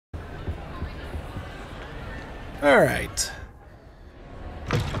Alright.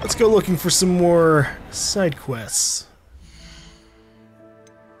 Let's go looking for some more side quests.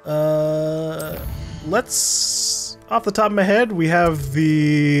 Let's... Off the top of my head, we have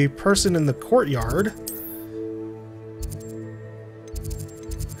the person in the courtyard.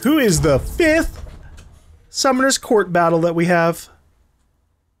 Who is the 5th Summoner's Court battle that we have?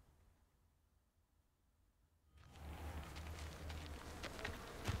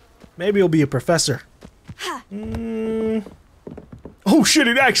 Maybe it'll be a professor. Oh shit,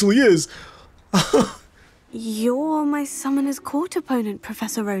 it actually is! You're my Summoner's Court opponent,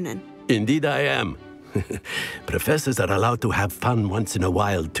 Professor Ronan. Indeed I am. Professors are allowed to have fun once in a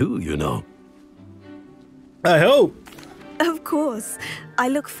while too, you know. I hope. Of course. I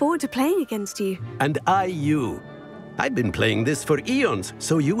look forward to playing against you. And I you. I've been playing this for eons,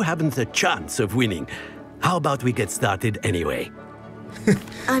 so you haven't a chance of winning. How about we get started anyway?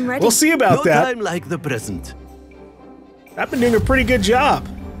 I'm ready. We'll see about that. No time like the present. I've been doing a pretty good job.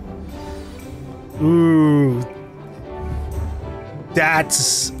 Ooh.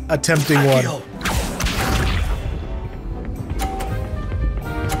 That's a tempting one.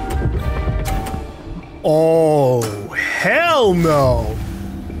 Oh, hell no!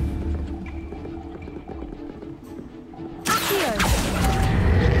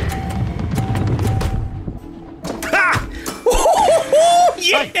 Ha!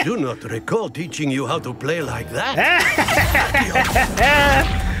 Yeah! I do not recall teaching you how to play like that.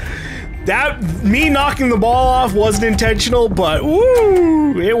 That, me knocking the ball off wasn't intentional, but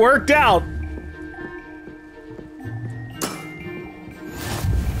woo, it worked out.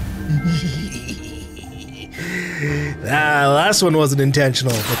 That last one wasn't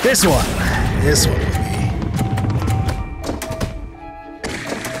intentional, but this one will be.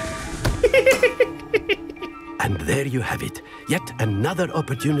 And there you have it. Yet another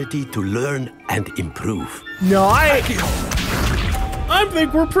opportunity to learn and improve. No, I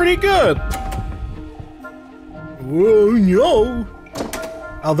think we're pretty good. Whoa, no.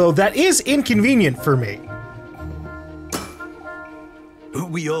 Although that is inconvenient for me.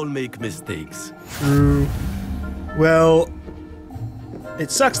 We all make mistakes. True. Well,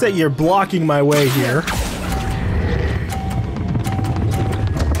 it sucks that you're blocking my way here.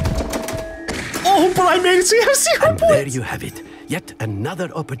 Oh, but I made it, so you have 0 points! There you have it. Yet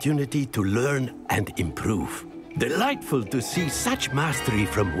another opportunity to learn and improve. Delightful to see such mastery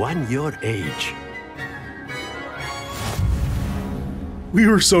from one your age. We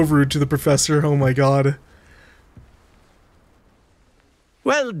were so rude to the professor, oh my god.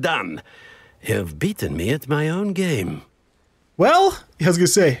 Well done. You've beaten me at my own game. Well, I was gonna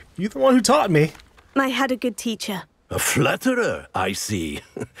say, you're the one who taught me. I had a good teacher. A flatterer, I see.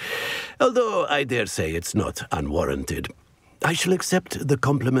 Although I dare say it's not unwarranted. I shall accept the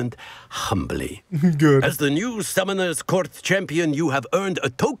compliment humbly. Good. As the new Summoner's Court champion, you have earned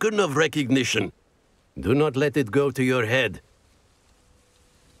a token of recognition. Do not let it go to your head.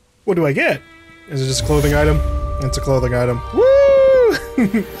 What do I get? Is it just a clothing item? It's a clothing item.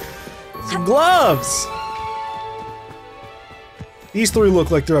 Woo! Some gloves! These 3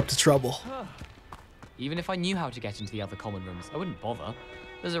 look like they're up to trouble. Even if I knew how to get into the other common rooms, I wouldn't bother.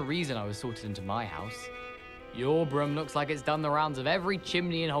 There's a reason I was sorted into my house. Your broom looks like it's done the rounds of every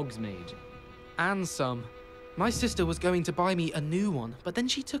chimney in Hogsmeade. And some. My sister was going to buy me a new one, but then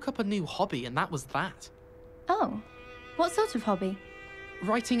she took up a new hobby, and that was that. Oh, what sort of hobby?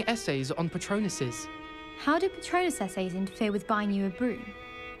 Writing essays on Patronuses. How do Patronus essays interfere with buying you a broom?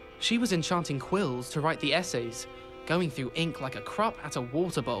 She was enchanting quills to write the essays, going through ink like a crop at a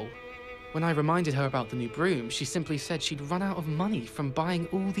water bowl. When I reminded her about the new broom, she simply said she'd run out of money from buying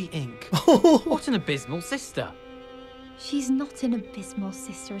all the ink. What an abysmal sister. She's not an abysmal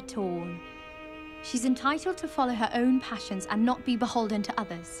sister at all. She's entitled to follow her own passions and not be beholden to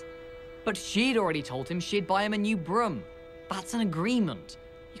others. But she'd already told him she'd buy him a new broom. That's an agreement.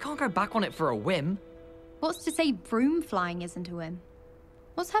 You can't go back on it for a whim. What's to say broom flying isn't a whim?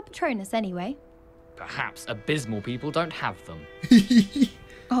 What's her Patronus anyway? Perhaps abysmal people don't have them.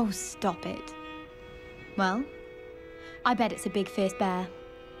 Oh, stop it. Well, I bet it's a big fierce bear.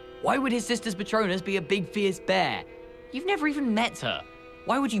 Why would his sister's Patronus be a big fierce bear? You've never even met her.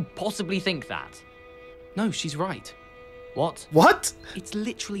 Why would you possibly think that? No, she's right. What? What? It's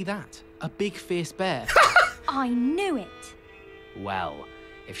literally that. A big fierce bear. I knew it. Well,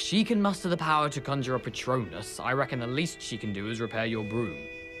 if she can muster the power to conjure a Patronus, I reckon the least she can do is repair your broom.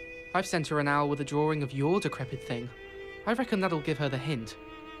 I've sent her an owl with a drawing of your decrepit thing. I reckon that'll give her the hint.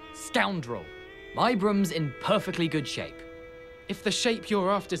 Scoundrel! My broom's in perfectly good shape. If the shape you're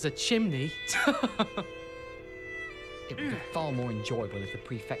after's a chimney... It would be far more enjoyable if the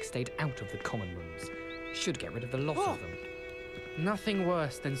prefect stayed out of the common rooms. Should get rid of the lot of them. Nothing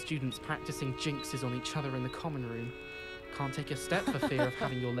worse than students practicing jinxes on each other in the common room. Can't take a step for fear of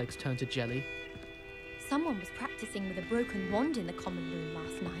having your legs turn to jelly. Someone was practicing with a broken wand in the common room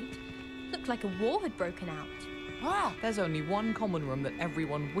last night. Looked like a war had broken out. Ah, there's only one common room that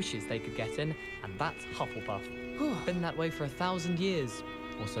everyone wishes they could get in, and that's Hufflepuff. Been that way for 1,000 years,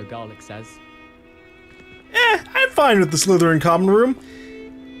 or so Garlic says. I'm fine with the Slytherin common room.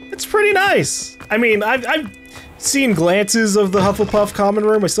 It's pretty nice. I mean, I've seen glances of the Hufflepuff common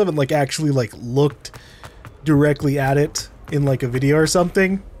room. I still haven't like actually like looked directly at it in like a video or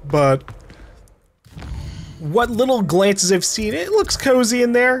something, but what little glances I've seen, it looks cozy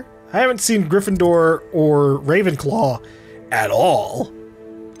in there. I haven't seen Gryffindor or Ravenclaw at all.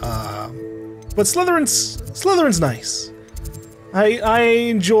 But Slytherin's nice. I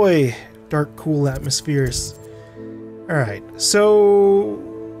enjoy dark, cool atmospheres. Alright, so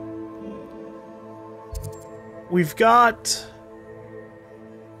we've got...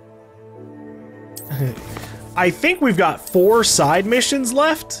 I think we've got 4 side missions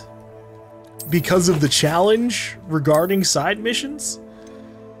left because of the challenge regarding side missions.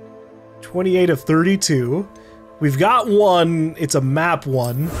 28 of 32. We've got one, it's a map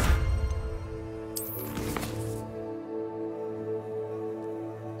one.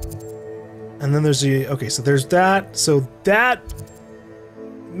 And then there's the, okay, so there's that. So that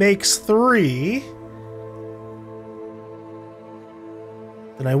makes 3.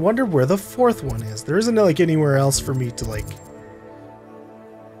 Then I wonder where the 4th one is. There isn't like anywhere else for me to like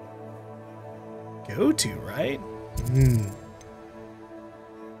go to, right?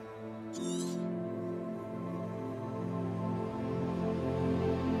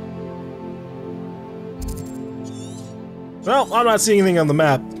 Well, I'm not seeing anything on the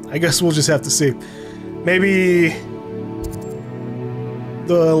map. I guess we'll just have to see. Maybe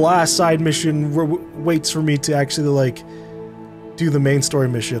the last side mission waits for me to actually, like, do the main story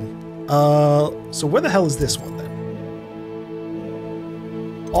mission. So where the hell is this one, then?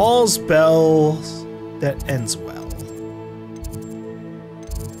 All's bells that ends well.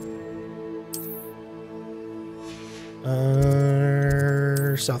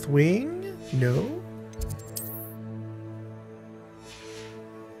 South Wing? No.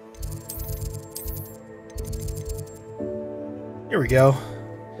 Here we go.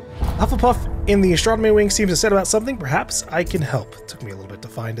 Hufflepuff in the astronomy wing seems to set about something. Perhaps I can help. It took me a little bit to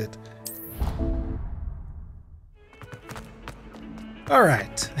find it.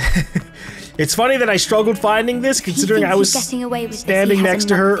 Alright. It's funny that I struggled finding this, considering I was standing next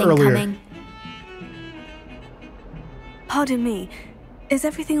to her earlier. Coming. Pardon me. Is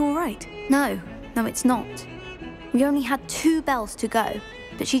everything all right? No, it's not. We only had 2 bells to go,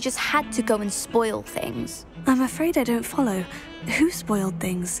 but she just had to go and spoil things. I'm afraid I don't follow. Who spoiled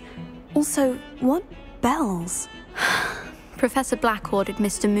things? Also, what bells? Professor Black ordered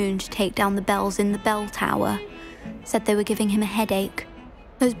Mr. Moon to take down the bells in the bell tower. Said they were giving him a headache.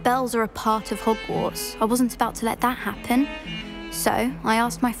 Those bells are a part of Hogwarts. I wasn't about to let that happen. So, I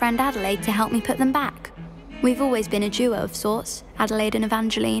asked my friend Adelaide to help me put them back. We've always been a duo of sorts, Adelaide and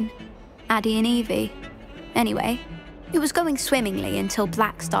Evangeline. Addie and Evie. Anyway, it was going swimmingly until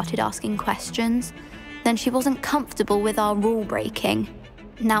Black started asking questions. Then she wasn't comfortable with our rule breaking.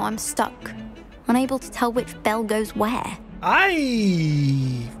 Now I'm stuck, unable to tell which bell goes where.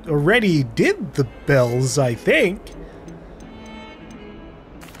 I already did the bells, I think.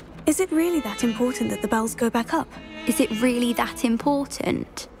 Is it really that important that the bells go back up? Is it really that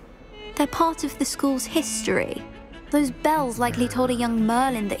important? They're part of the school's history. Those bells likely told a young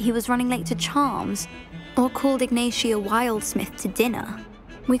Merlin that he was running late to Charms, or called Ignatia Wildsmith to dinner.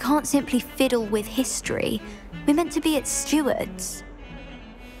 We can't simply fiddle with history. We're meant to be its stewards.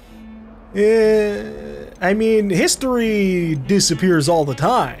 I mean, history disappears all the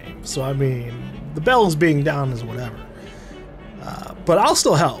time, so I mean, the bells being down is whatever. But I'll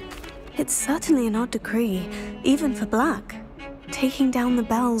still help. It's certainly an odd decree, even for Black. Taking down the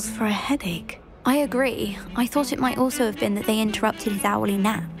bells for a headache. I agree. I thought it might also have been that they interrupted his hourly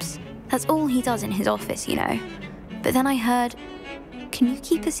naps. That's all he does in his office, you know. But then I heard... Can you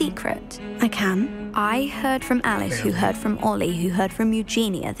keep a secret? I can. I heard from Alice, who heard from Ollie, who heard from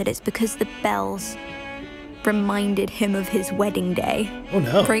Eugenia, that it's because the bells reminded him of his wedding day. Oh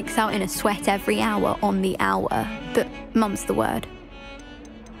no. Breaks out in a sweat every hour on the hour. But mum's the word.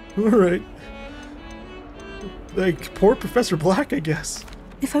 Alright. Like, poor Professor Black, I guess.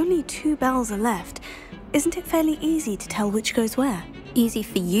 If only 2 bells are left, isn't it fairly easy to tell which goes where? Easy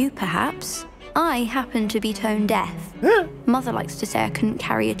for you, perhaps. I happen to be tone deaf. Mother likes to say I couldn't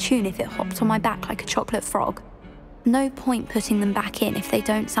carry a tune if it hopped on my back like a chocolate frog. No point putting them back in if they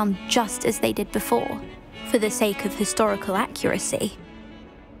don't sound just as they did before. for the sake of historical accuracy.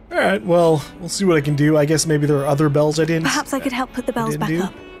 Alright, well, we'll see what I can do. I guess maybe there are other bells I didn't... Perhaps I could help put the bells back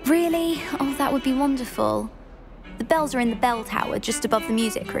up. Really? Oh, that would be wonderful. The bells are in the bell tower just above the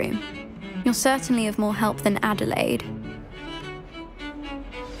music room. You're certainly of more help than Adelaide.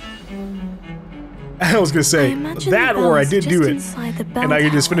 I was gonna say, that or I did do it, and I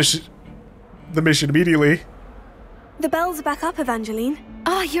could just finish the mission immediately. The bells are back up, Evangeline.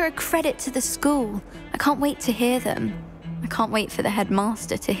 Oh, you're a credit to the school. I can't wait to hear them. I can't wait for the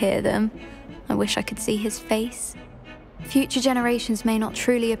headmaster to hear them. I wish I could see his face. Future generations may not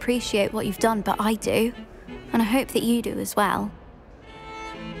truly appreciate what you've done, but I do. And I hope that you do as well.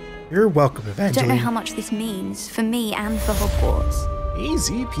 You're welcome, Evangeline. I don't know how much this means, for me and for Hogwarts.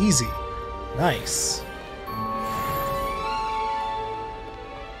 Easy peasy. Nice.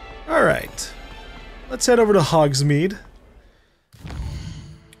 Alright. Let's head over to Hogsmeade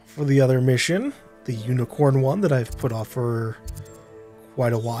for the other mission. The unicorn one that I've put off for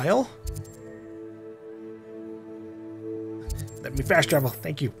quite a while. Let me fast travel.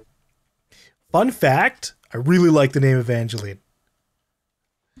 Thank you. Fun fact, I really like the name Evangeline.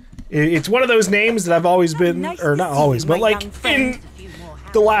 It's one of those names that I've always been, or not always, but like in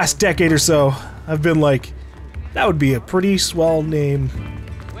the last decade or so, I've been like, that would be a pretty swell name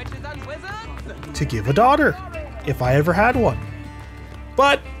to give a daughter, if I ever had one.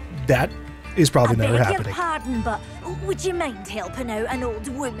 But that is probably never happening. Pardon, but would you mind helping out an old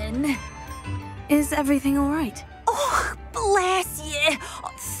woman? Is everything all right? Oh, bless you.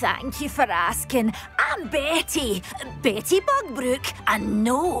 Oh, thank you for asking. I'm Betty. Betty Bugbrook. And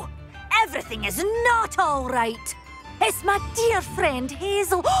no, everything is not all right. It's my dear friend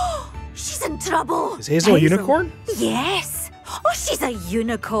Hazel. Oh, she's in trouble. Is Hazel a unicorn? Yes. Oh, she's a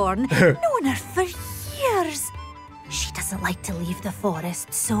unicorn. Known her for years. She doesn't like to leave the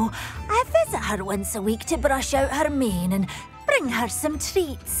forest, so I visit her once a week to brush out her mane and bring her some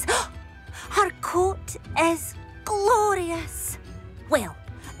treats. Her coat is glorious. Well,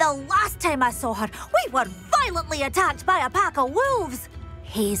 the last time I saw her, we were violently attacked by a pack of wolves.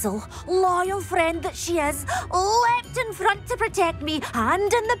 Hazel, loyal friend that she is, leapt in front to protect me,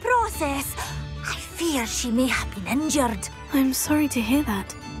 and in the process, I fear she may have been injured. I'm sorry to hear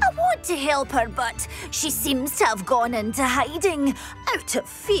that. I want to help her, but she seems to have gone into hiding. Out of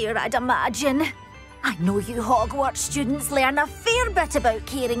fear, I'd imagine. I know you Hogwarts students learn a fair bit about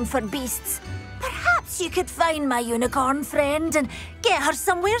caring for beasts. Perhaps you could find my unicorn friend and get her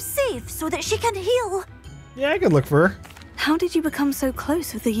somewhere safe so that she can heal. Yeah, I could look for her. How did you become so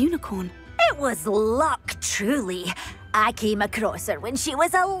close with the unicorn? It was luck, truly. I came across her when she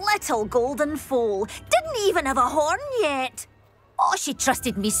was a little golden foal. Didn't even have a horn yet. Oh, she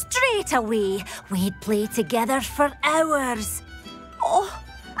trusted me straight away. We'd play together for hours. Oh,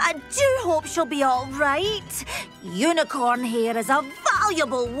 I do hope she'll be all right. Unicorn hair is a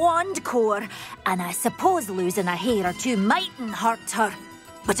valuable wand core, and I suppose losing a hair or two mightn't hurt her.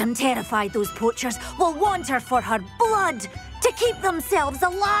 But I'm terrified those poachers will want her for her blood to keep themselves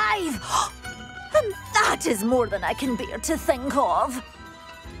alive. And that is more than I can bear to think of.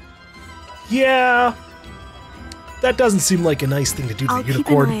 Yeah. That doesn't seem like a nice thing to do to I'll the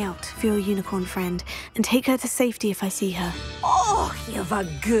unicorn. keep an eye out for your unicorn friend and take her to safety if I see her. Oh, you've a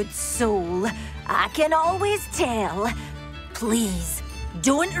good soul. I can always tell. Please,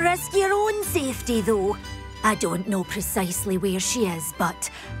 don't risk your own safety, though. I don't know precisely where she is, but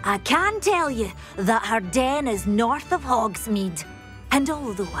I can tell you that her den is north of Hogsmeade. And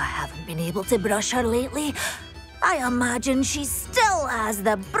although I haven't been able to brush her lately, I imagine she still has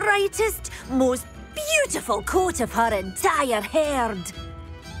the brightest, most beautiful coat of her entire herd.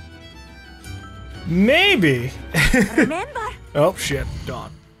 Maybe. Remember? Oh, shit. Dawn.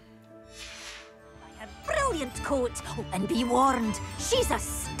 Her brilliant coat. Oh, and be warned, she's a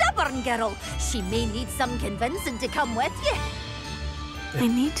stubborn girl. She may need some convincing to come with you. I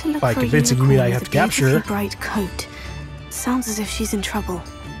need to look By for a convincing, you unicorn mean I have with to a capture her? beautifully bright coat. Sounds as if she's in trouble.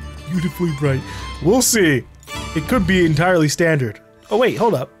 Beautifully bright. We'll see. It could be entirely standard. Oh, wait,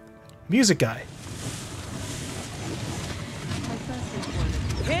 hold up. Music guy.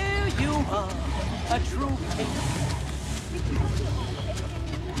 Here you are, a true king.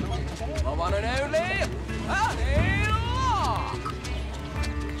 The one and only, Locke.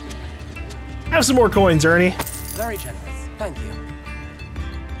 Have some more coins, Ernie. Very generous, thank you.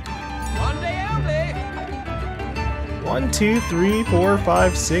 One day only. 1, 2, 3, 4,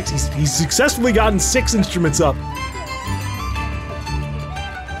 5, 6. He's successfully gotten 6 instruments up.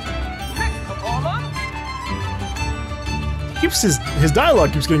 Next performer. Keeps his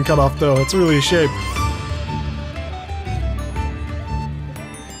dialogue keeps getting cut off though. It's really a shame.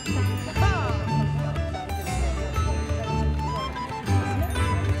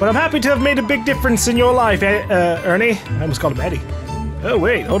 But I'm happy to have made a big difference in your life, Ernie. I almost called him Eddie. Oh,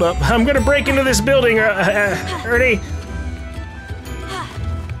 wait, hold up. I'm gonna break into this building, Ernie.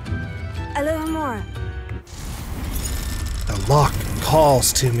 Alohomora. The lock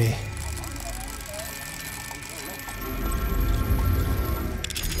calls to me.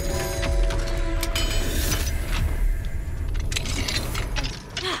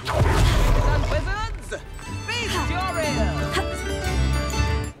 And wizards, feast your ears.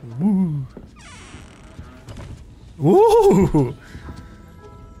 Woo. Woo!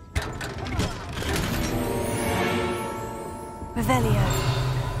 Revelio.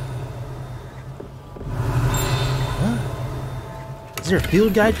 Is there a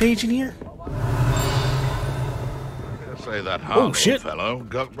field guide page in here? I say that Harlow shit. fellow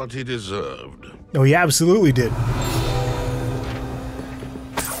got what he deserved. No, he absolutely did.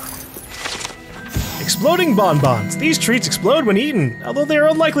 Exploding bonbons. These treats explode when eaten. Although they are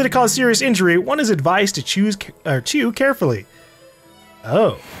unlikely to cause serious injury, one is advised to chew carefully.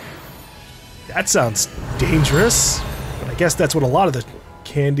 Oh. That sounds dangerous. But I guess that's what a lot of the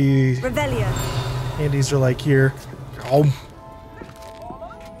candies are like here. Oh.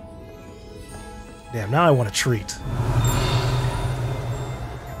 Damn, now I want a treat.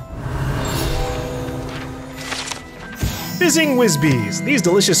 Fizzing Whizbees. These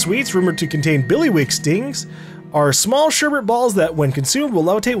delicious sweets, rumored to contain billywig stings, are small sherbet balls that, when consumed, will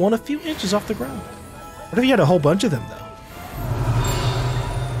levitate one a few inches off the ground. What if you had a whole bunch of them, though?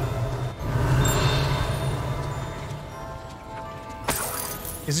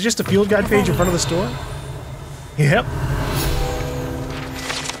 Is it just a field guide page in front of the store? Yep.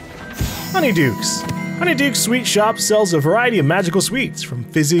 Honeydukes. Honeydukes Sweet Shop sells a variety of magical sweets, from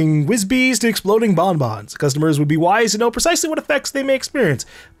fizzing Whizbees to exploding bonbons. Customers would be wise to know precisely what effects they may experience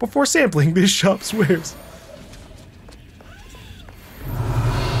before sampling this shop's wares.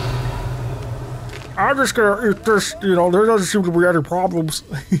 I'm just gonna eat this, you know, there doesn't seem to be any problems.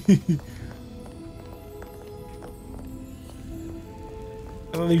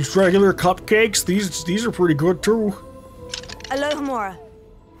 And these regular cupcakes, these are pretty good too. Alohomora.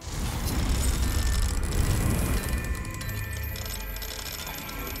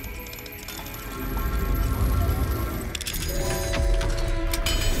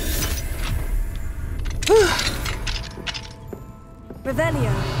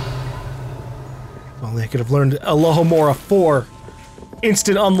 Revelio. If only I could have learned Alohomora 4.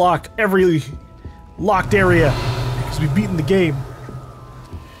 Instant unlock every locked area, because we've beaten the game.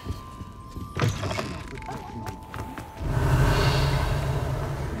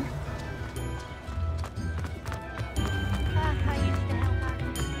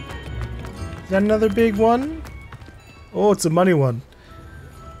 Is that another big one? Oh, it's a money one.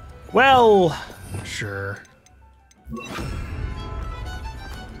 Well, sure.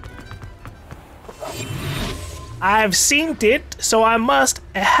 I've seen it, so I must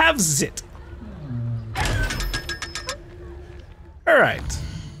have it. Alright.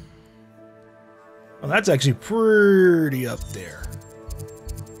 Well, that's actually pretty up there.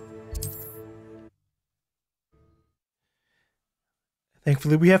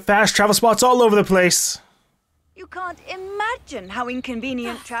 Thankfully, we have fast travel spots all over the place. You can't imagine how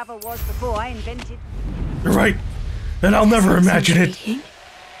inconvenient travel was before I invented. You're right. And I'll never imagine it.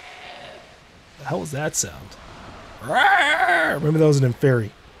 The hell was that sound? Remember that was an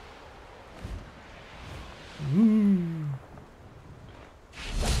fairy.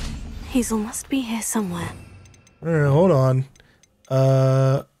 Hazel must be here somewhere. Hold on.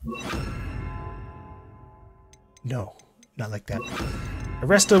 No, not like that.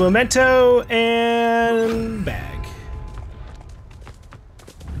 Arresto memento and bag.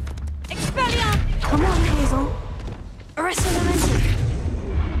 Expelliarm! Come on, Hazel. Arresto memento.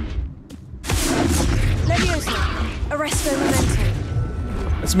 Leviosa. Arresto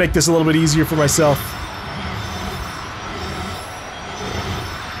memento. Let's make this a little bit easier for myself.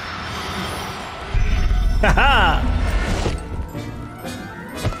 Haha!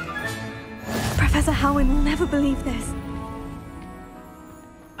 Professor Howin will never believe this.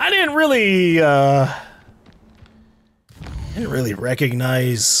 I didn't really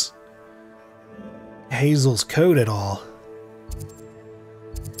recognize Hazel's code at all.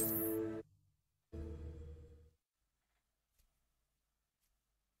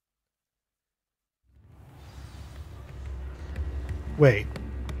 Wait.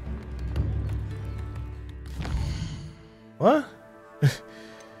 What?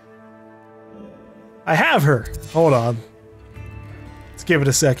 I have her. Hold on. Let's give it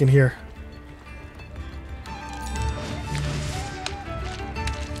a second here.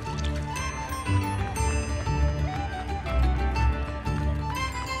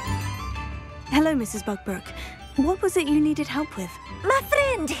 Hello, Mrs. Bugbrook. What was it you needed help with? My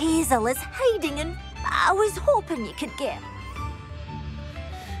friend Hazel is hiding and I was hoping you could get.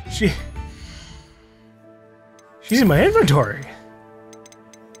 She's in my inventory.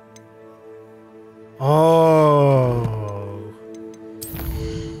 Oh.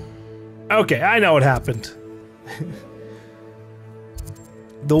 Okay, I know what happened.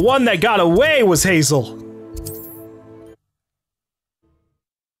 The one that got away was Hazel.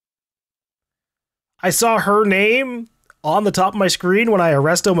 I saw her name on the top of my screen when I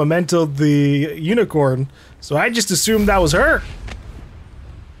Arresto Memento'd the unicorn, so I just assumed that was her.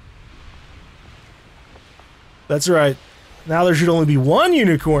 That's right. Now there should only be one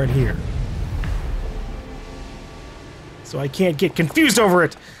unicorn here. So I can't get confused over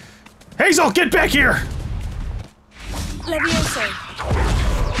it. Hazel, get back here! Levioso.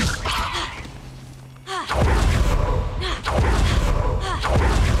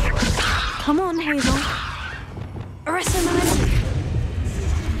 Come on, Hazel. Arresto Memento.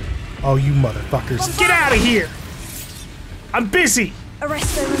 Oh, you motherfuckers. Get out of here! I'm busy!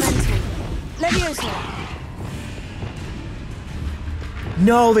 Arresto Memento. Levioso.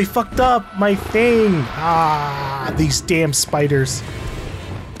 No, they fucked up my thing. Ah, these damn spiders.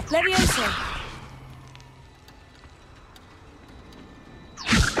 Levioso.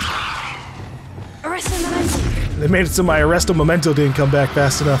 Arresto Memento. They made it so my Arresto Memento didn't come back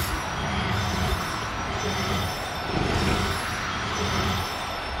fast enough.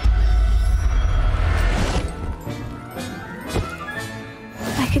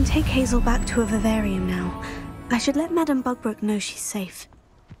 I can take Hazel back to a vivarium now. I should let Madame Bugbrook know she's safe.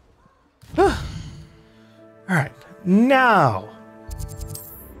 Alright, now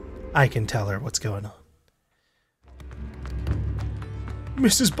I can tell her what's going on.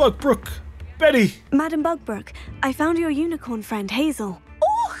 Mrs. Bugbrook, Betty! Madame Bugbrook, I found your unicorn friend, Hazel.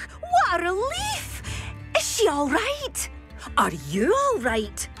 Oh, what a relief! Is she all right? Are you all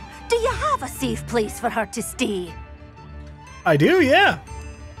right? Do you have a safe place for her to stay? I do, yeah.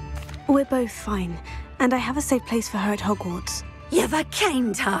 We're both fine, and I have a safe place for her at Hogwarts. You've a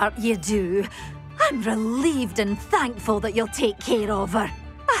kind heart, you do. I'm relieved and thankful that you'll take care of her.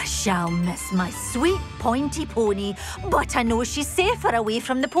 I shall miss my sweet pointy pony, but I know she's safer away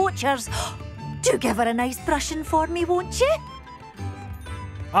from the poachers. Do give her a nice brushing for me, won't you?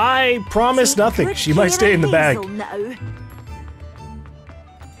 I promise nothing. She might stay in the bag.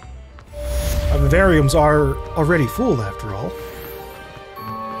 Our vivariums are already full, after all.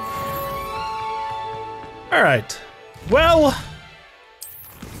 Alright. Well...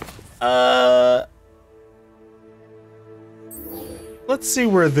 let's see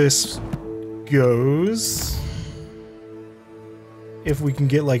where this goes. If we can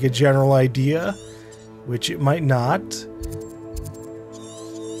get, like, a general idea. Which it might not.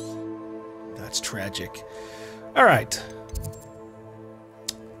 That's tragic. Alright.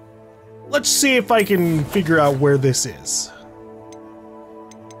 Let's see if I can figure out where this is.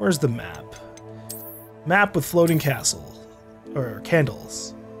 Where's the map? Map with floating castle. Or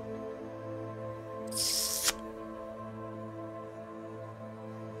candles.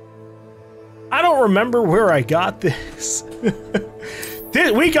 I don't remember where I got this.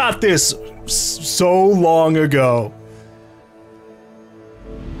 We got this so long ago.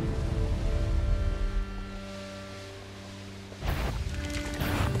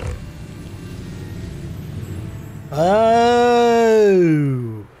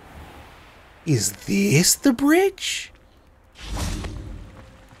 Oh. Is this the bridge?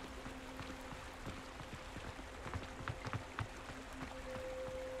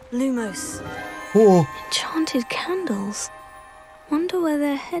 Lumos. Oh. Enchanted candles. Wonder where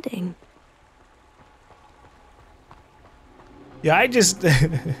they're heading. Yeah, I just...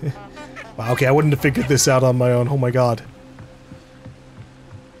 Wow, okay, I wouldn't have figured this out on my own. Oh my god.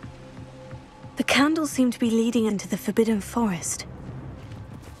 The candles seem to be leading into the Forbidden Forest.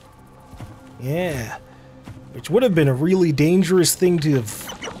 Yeah. Which would have been a really dangerous thing to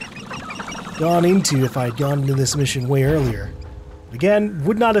have gone into if I'd gone into this mission way earlier. Again,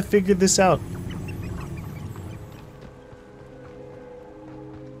 would not have figured this out.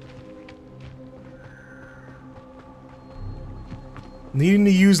 Needing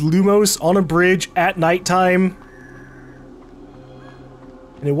to use Lumos on a bridge at nighttime.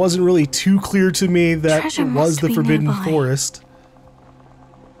 And it wasn't really too clear to me that Treasure it was the Forbidden nearby. Forest.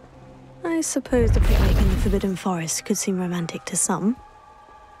 I suppose the picnic in the Forbidden Forest could seem romantic to some.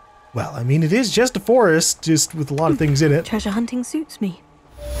 Well, I mean, it is just a forest, just with a lot of things in it. Treasure hunting suits me.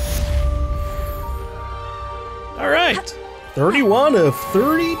 Alright. 31 of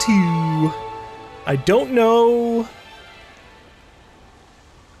 32. I don't know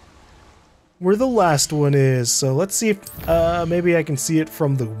where the last one is. So let's see if maybe I can see it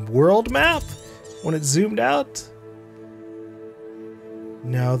from the world map when it's zoomed out.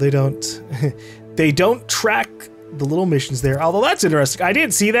 No, they don't. They don't track the little missions there. Although that's interesting. I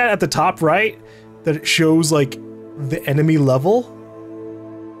didn't see that at the top right, that it shows like the enemy level.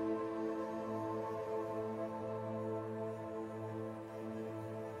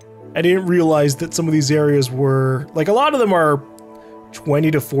 I didn't realize that some of these areas were, like, a lot of them are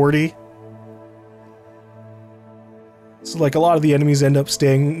 20 to 40. So, like, a lot of the enemies end up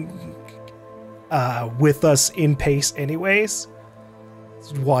staying with us in pace anyways.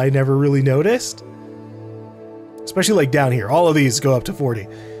 That's why I never really noticed. Especially, like, down here. All of these go up to 40.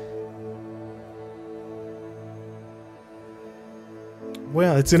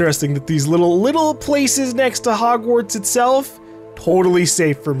 Well, it's interesting that these little places next to Hogwarts itself, totally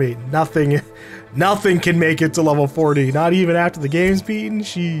safe for me. Nothing can make it to level 40. Not even after the game's beaten.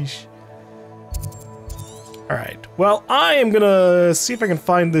 Sheesh. Alright. Well, I am gonna see if I can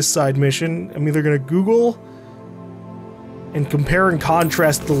find this side mission. I'm either gonna Google and compare and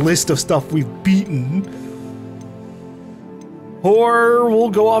contrast the list of stuff we've beaten, or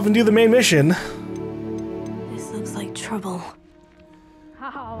we'll go off and do the main mission. This looks like trouble.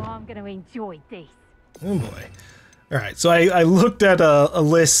 Oh, I'm gonna enjoy this. Oh boy. Alright, so I looked at a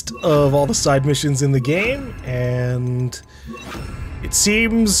list of all the side missions in the game, and it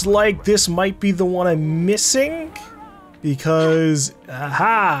seems like this might be the one I'm missing, because,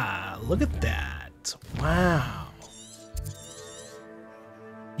 aha, look at that. Wow.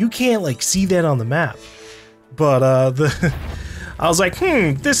 You can't, like, see that on the map. But, I was like,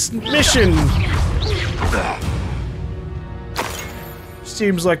 this mission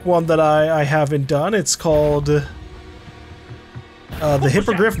seems like one that I haven't done. It's called, the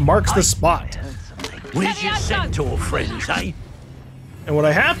Hippogriff Marks the Spot. Where's your centaur friends, eh? And what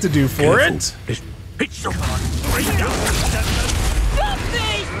I have to do for it...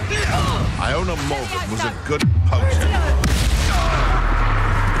 Iona Morgan was a good poacher.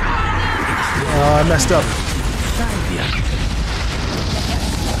 I messed up.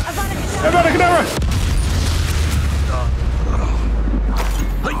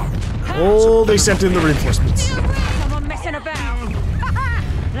 Oh, they sent in the reinforcements. Someone messing about.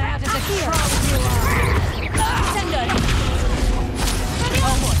 Loud as a crow you are. Send her.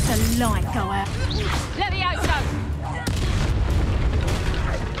 Oh, what's the light go out? Let me out, so.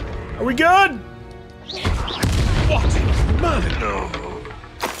 Are we good? What in Merlin?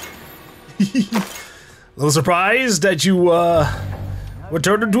 A little surprised that you were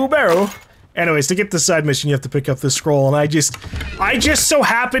turned into a barrel. Anyways, to get this side mission, you have to pick up this scroll, and I just so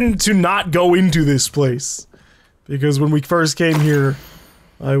happened to not go into this place, because when we first came here,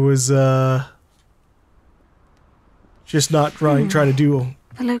 I was just not trying to do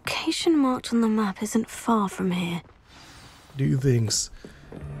The location marked on the map isn't far from here. Do things.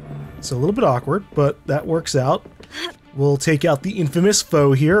 It's a little bit awkward, but that works out. We'll take out the infamous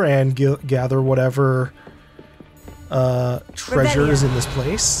foe here and gather whatever treasure is in this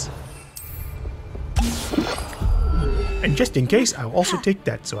place. And just in case, I'll also take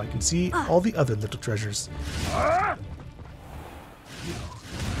that so I can see all the other little treasures.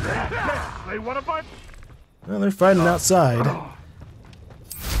 They want to fight? Well, they're fighting outside.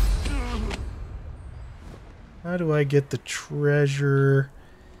 How do I get the treasure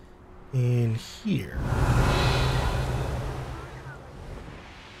in here?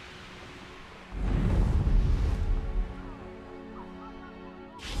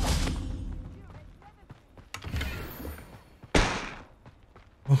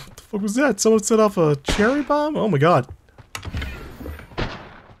 Oh, what the fuck was that? Someone set off a cherry bomb? Oh my god.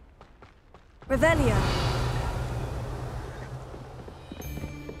 Revelia.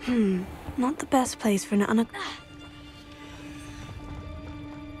 Not the best place for an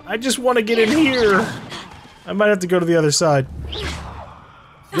I just want to get in here. I might have to go to the other side.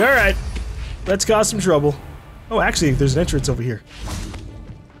 Alright. Let's cause some trouble. Oh, actually, there's an entrance over here.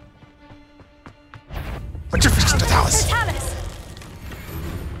 What's your fix to Talus?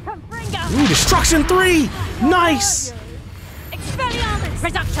 Ooh, Destruction 3! Nice! A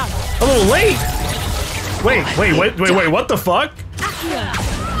little late! Wait, what the fuck?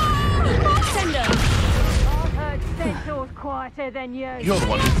 Quieter than you. You're the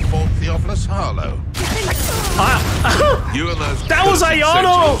one who fought Theophilus Harlow. You and those that was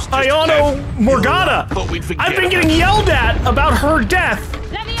Iono Morgana! I've been getting yelled at about her death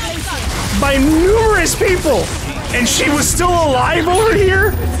by numerous people, and she was still alive over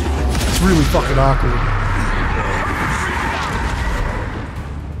here? It's really fucking awkward.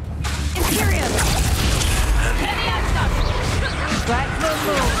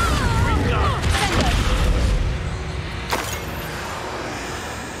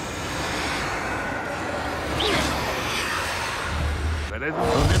 I'll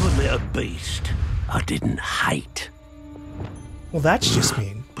never met a beast I didn't hate. Well, that's just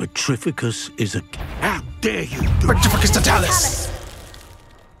mean. Petrificus is a... How dare you do Petrificus Totalis!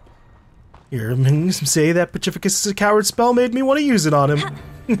 Hear him say that Petrificus is a coward spell made me want to use it on him.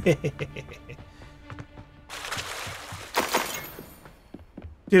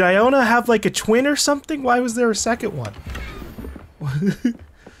 Did Iona have like a twin or something? Why was there a second one?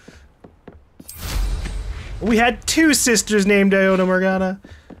 We had two sisters named Iona Morgana.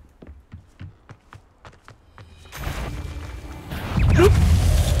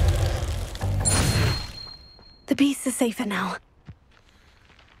 The beast is safer now.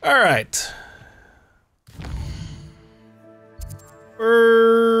 Alright.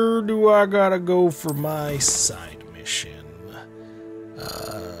 Where do I gotta go for my side mission?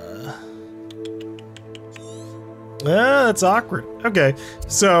 That's awkward. Okay,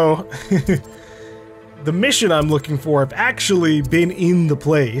 so the mission I'm looking for, I've actually been in the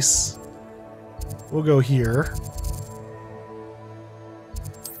place. We'll go here.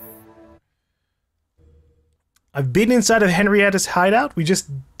 I've been inside of Henrietta's hideout. We just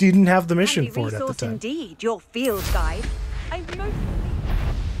didn't have the mission for it at the time. Indeed, your field guide.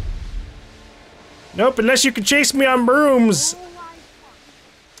 Nope, unless you can chase me on brooms.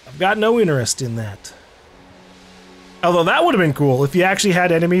 I've got no interest in that. Although that would have been cool if you actually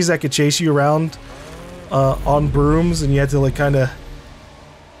had enemies that could chase you around on brooms and you had to like kind of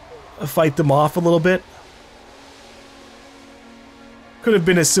fight them off a little bit. Could have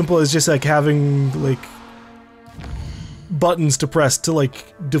been as simple as just like having like buttons to press to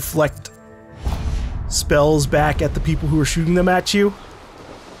like deflect spells back at the people who are shooting them at you.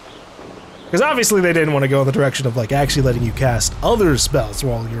 Because obviously they didn't want to go in the direction of like actually letting you cast other spells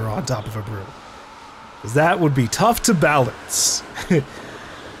while you're on top of a broom. Because that would be tough to balance.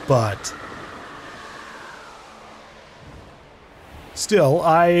 But still,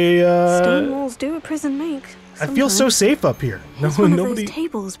 Stone walls do a prison make. I feel so safe up here. Here's one of those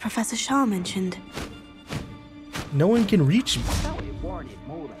tables Professor Shah mentioned. No one can reach me. I thought it wanted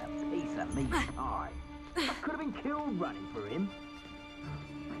more than a piece of meat pie. I could have been killed running for him.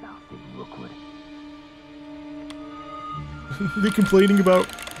 Nothing, Rookwood. They complaining about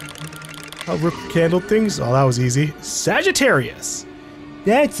how Rook handled things? Oh, that was easy. Sagittarius!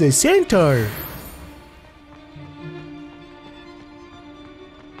 That's a centaur!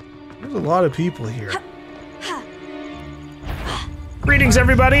 There's a lot of people here. Greetings,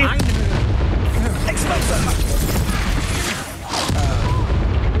 everybody!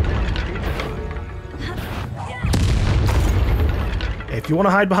 If you want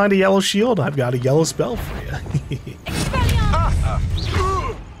to hide behind a yellow shield, I've got a yellow spell for you.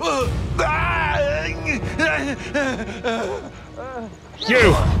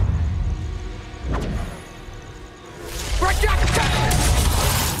 You!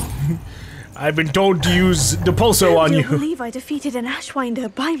 I've been told to use the pulso on you. I believe I defeated an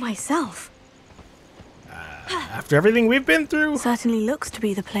Ashwinder by myself. After everything we've been through? Certainly looks to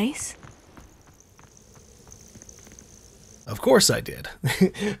be the place. Of course I did.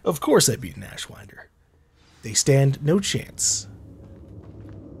 Of course I beat an Ashwinder. They stand no chance.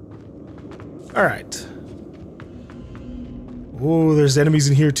 Alright. Oh, there's enemies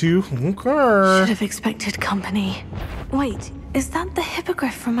in here too. Okay. Should have expected company. Wait, is that the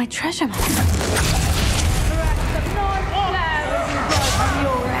hippogriff from my treasure map?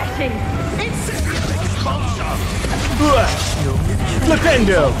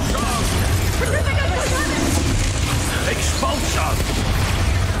 Flipendo! Expulsion!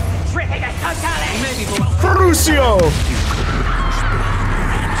 Ferruccio!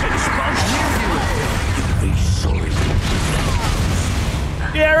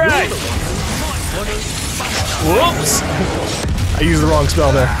 Yeah, right! Whoops! I used the wrong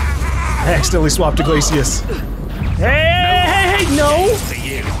spell there. I accidentally swapped to Glacius. Hey, no!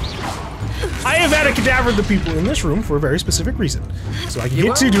 I have had a cadaver the people in this room for a very specific reason. So I can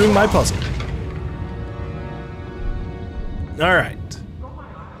get to doing my puzzle. Alright.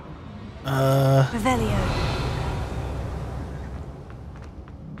 Revelio.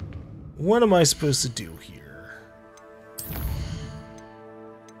 What am I supposed to do here?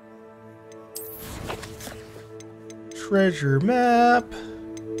 Treasure map.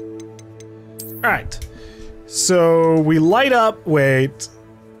 Alright. So we light up. Wait.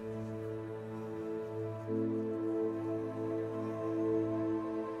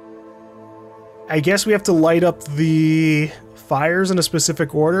 I guess we have to light up the fires in a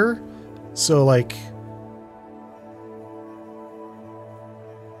specific order. So, like...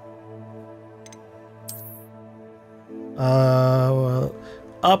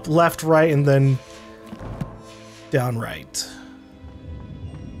 up, left, right, and then down, right.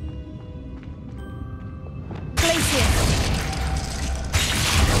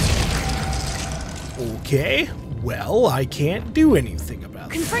 Okay, well, I can't do anything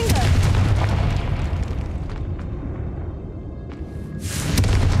about it. Confringo!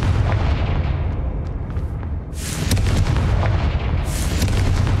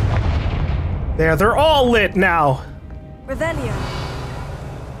 There, they're all lit now. Revelio.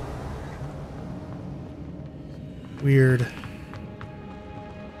 Weird.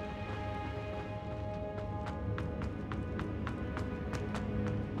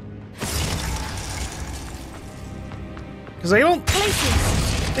 Because I don't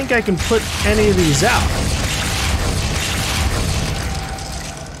think I can put any of these out.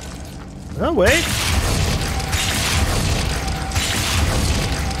 Oh, wait.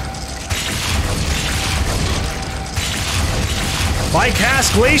 If I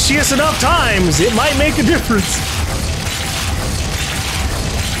cast Glacius enough times, it might make a difference.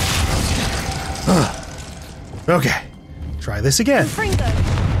 Okay, try this again.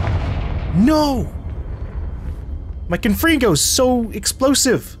 Confringo! No! My Confringo's so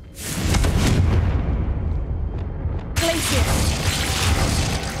explosive. Glacius!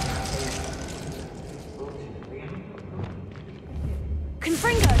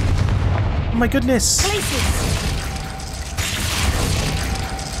 Confringo! Oh my goodness. Glacius!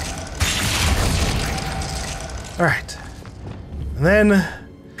 Alright. And then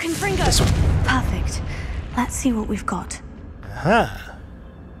Confringo! this one. Perfect. Let's see what we've got. Aha.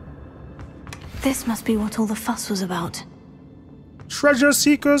 This must be what all the fuss was about. Treasure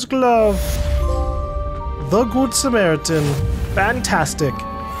Seeker's Glove. The Good Samaritan. Fantastic.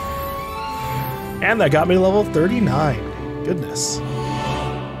 And that got me to level 39. Goodness.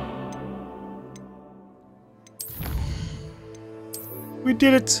 We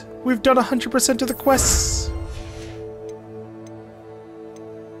did it. We've done 100% of the quests.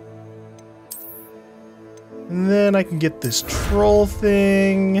 And then I can get this troll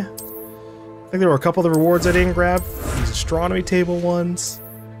thing. I think there were a couple of the rewards I didn't grab. These astronomy table ones.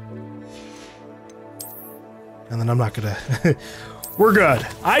 And then I'm not gonna... We're good.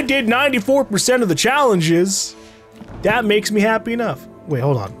 I did 94% of the challenges. That makes me happy enough. Wait,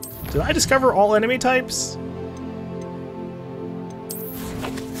 hold on. Did I discover all enemy types?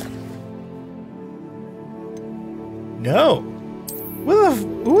 No.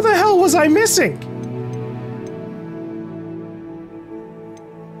 Who the hell was I missing?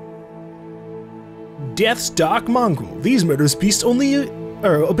 Death's dark mongrel. These murderous beasts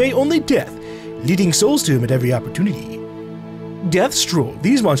obey only death, leading souls to him at every opportunity. Death's troll.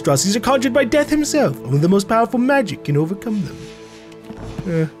 These monstrosities are conjured by death himself. Only the most powerful magic can overcome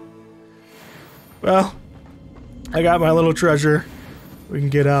them. Well, I got my little treasure. We can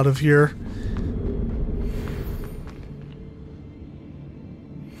get out of here.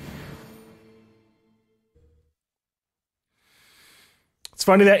 It's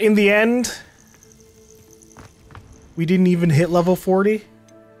funny that in the end, we didn't even hit level 40,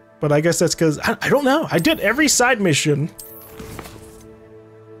 but I guess that's because, I don't know, I did every side mission.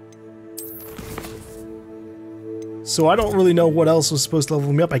 So I don't really know what else was supposed to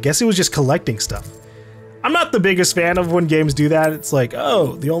level me up. I guess it was just collecting stuff. I'm not the biggest fan of when games do that. It's like,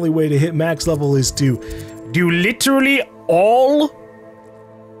 oh, the only way to hit max level is to do literally all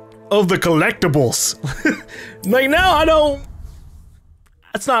of the collectibles. Like, no, I don't.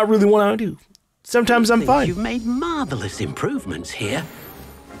 That's not really what I do. Sometimes I'm fine. You've made marvelous improvements here.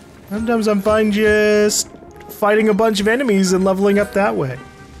 Sometimes I'm fine just fighting a bunch of enemies and leveling up that way.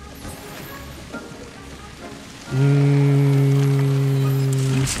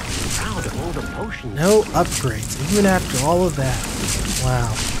 Proud of all the potions. No upgrades, even after all of that.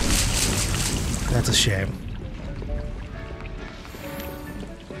 Wow. That's a shame.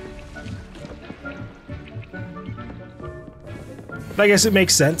 But I guess it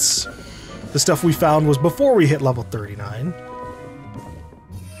makes sense. The stuff we found was before we hit level 39.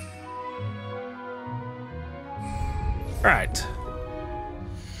 Alright.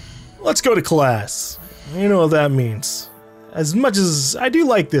 Let's go to class. You know what that means. As much as I do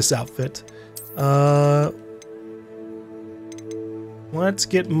like this outfit. Let's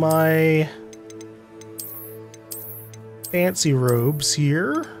get my fancy robes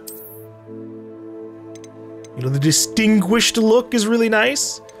here. You know, the distinguished look is really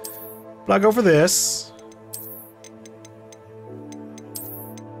nice. But I'll go for this.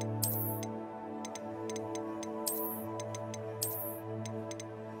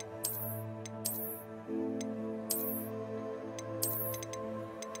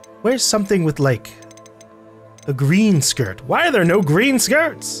 Where's something with, like, a green skirt? Why are there no green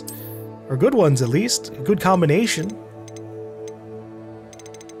skirts? Or good ones, at least. A good combination.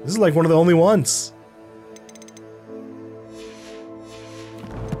 This is like one of the only ones.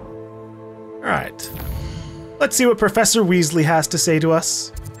 Alright. Let's see what Professor Weasley has to say to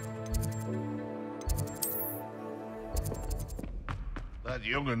us. That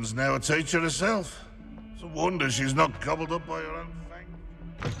youngun's now a teacher herself. It's a wonder she's not gobbled up by her own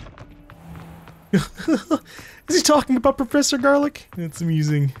fang. Is he talking about Professor Garlic? It's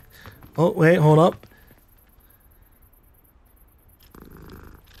amusing. Oh, wait, hold up.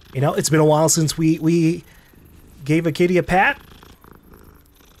 You know, it's been a while since we gave a kitty a pat.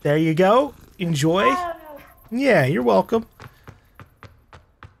 There you go. Enjoy. Yeah, you're welcome.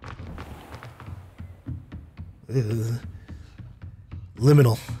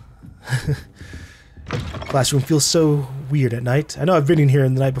 Liminal. Classroom feels so weird at night. I know I've been in here the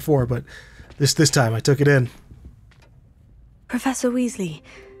night before, but this time I took it in. Professor Weasley,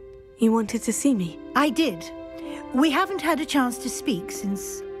 you wanted to see me? I did. We haven't had a chance to speak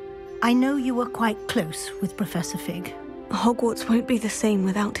since I know you were quite close with Professor Fig. Hogwarts won't be the same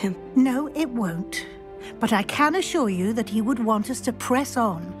without him. No, it won't. But I can assure you that he would want us to press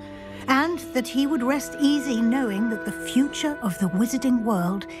on, and that he would rest easy knowing that the future of the wizarding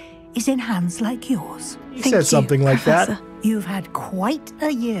world is in hands like yours. He said something like that. You've had quite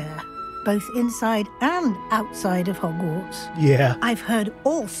a year, both inside and outside of Hogwarts. Yeah. I've heard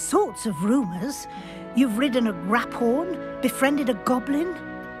all sorts of rumors. You've ridden a graphorn, befriended a goblin,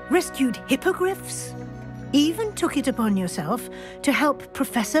 rescued hippogriffs, even took it upon yourself to help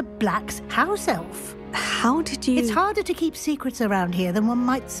Professor Black's house elf. How did you... It's harder to keep secrets around here than one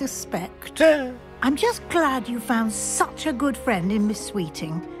might suspect. I'm just glad you found such a good friend in Miss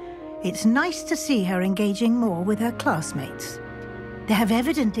Sweeting. It's nice to see her engaging more with her classmates. There have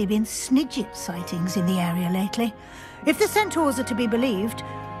evidently been Snidget sightings in the area lately. If the centaurs are to be believed,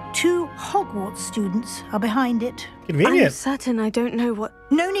 2 Hogwarts students are behind it. Convenient. I'm certain I don't know what...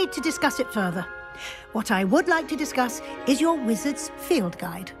 No need to discuss it further. What I would like to discuss is your wizard's field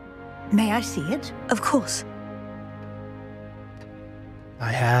guide. May I see it? Of course. I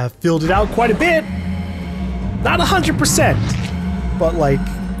have filled it out quite a bit. Not 100%, but like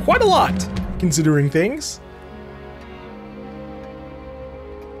quite a lot, considering things.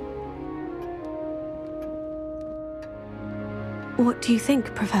 What do you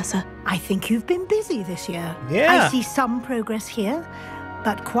think, Professor? I think you've been busy this year. Yeah. I see some progress here,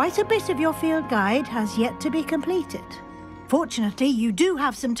 but quite a bit of your field guide has yet to be completed. Fortunately, you do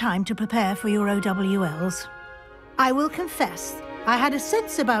have some time to prepare for your OWLs. I will confess, I had a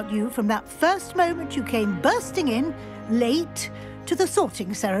sense about you from that first moment you came bursting in, late, to the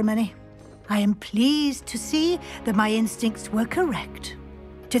sorting ceremony. I am pleased to see that my instincts were correct.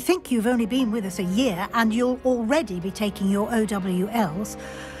 To think you've only been with us a year and you'll already be taking your OWLs,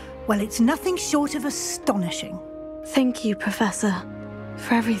 well, it's nothing short of astonishing. Thank you, Professor,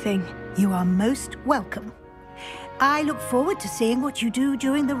 for everything. You are most welcome. I look forward to seeing what you do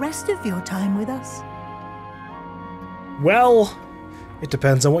during the rest of your time with us. Well, it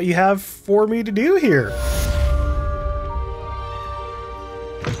depends on what you have for me to do here.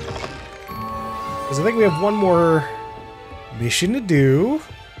 Because I think we have one more mission to do.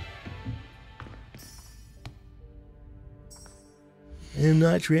 I'm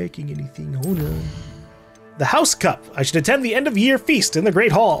not tracking anything. Hold on. The House Cup. I should attend the end-of-year feast in the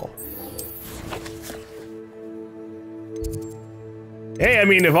Great Hall. Hey, I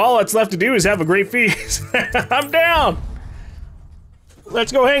mean, if all that's left to do is have a great feast, I'm down.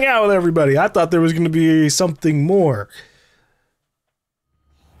 Let's go hang out with everybody. I thought there was going to be something more.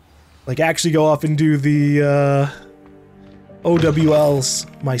 Like, actually go off and do the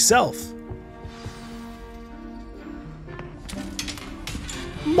OWLs myself.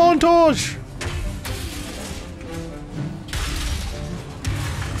 Montage!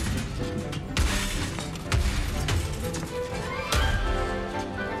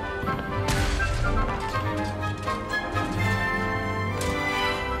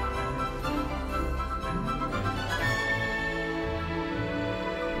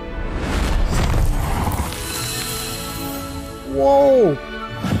 Whoa!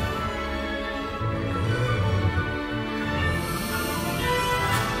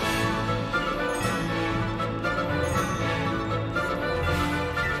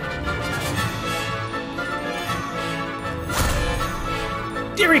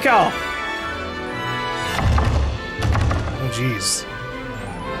 Dirico! Oh, jeez.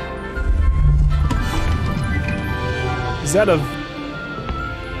 Is that a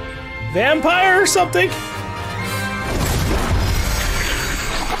vampire or something?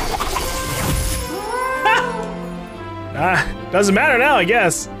 Doesn't matter now, I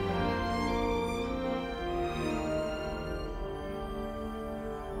guess.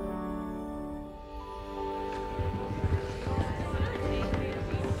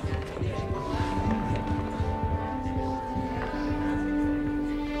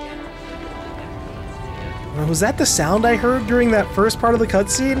 Was that the sound I heard during that first part of the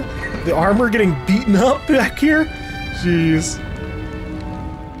cutscene? The armor getting beaten up back here? Jeez.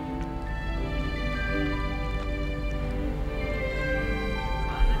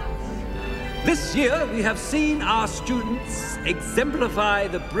 This year, we have seen our students exemplify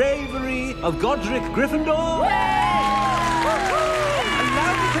the bravery of Godric Gryffindor. Allow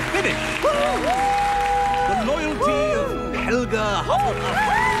me to finish. The loyalty of Helga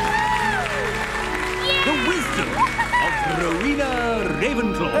Hufflepuff. The wisdom of Rowena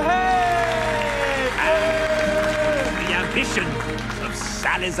Ravenclaw. And the ambition of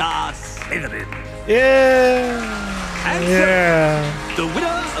Salazar Slytherin. Yeah. And yeah. So, the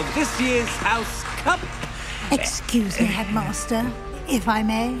winner of this year's House Cup. Excuse me, Headmaster, if I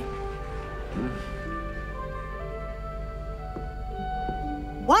may.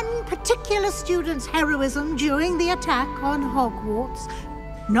 One particular student's heroism during the attack on Hogwarts,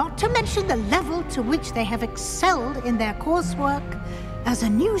 not to mention the level to which they have excelled in their coursework, as a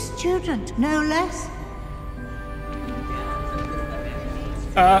new student, no less.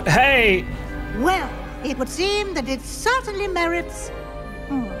 Hey! Well, it would seem that it certainly merits,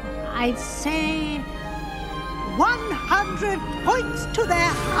 I'd say, 100 points to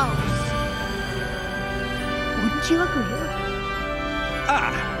their house. Wouldn't you agree?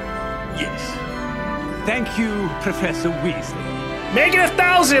 Ah, yes. Thank you, Professor Weasley. Make it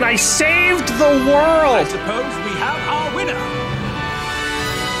 1,000! I saved the world! I suppose we have our winner.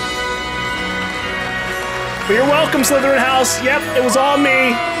 But you're welcome, Slytherin House. Yep, it was all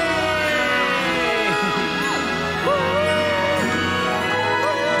me.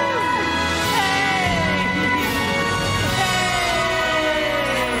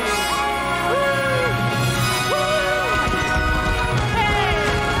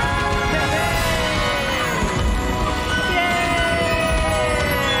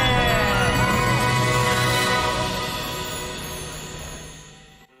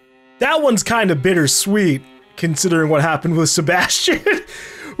 That one's kind of bittersweet, considering what happened with Sebastian.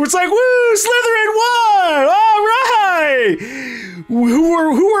 It's like, woo, Slytherin won! All right! Who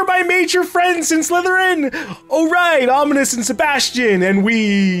were my major friends in Slytherin? Oh, right, Ominous and Sebastian, and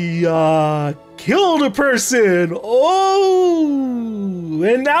we, killed a person. Oh,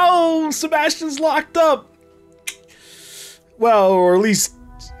 and now Sebastian's locked up. Well, or at least,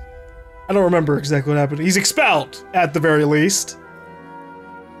 I don't remember exactly what happened. He's expelled, at the very least.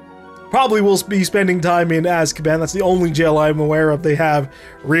 Probably will be spending time in Azkaban. That's the only jail I'm aware of they have,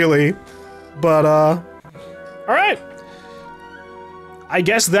 really. But, alright. I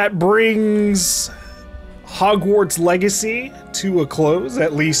guess that brings Hogwarts Legacy to a close,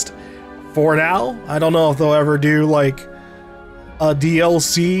 at least for now. I don't know if they'll ever do, like, a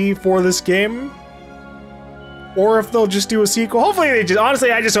DLC for this game. Or if they'll just do a sequel. Hopefully they just,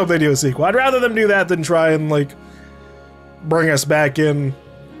 honestly, I just hope they do a sequel. I'd rather them do that than try and, like, bring us back in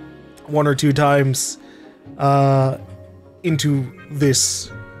one or two times into this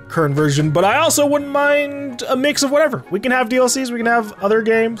current version, but I also wouldn't mind a mix of whatever. We can have DLCs, we can have other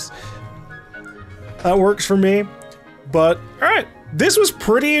games. That works for me. But, alright, this was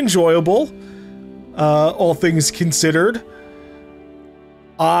pretty enjoyable, all things considered.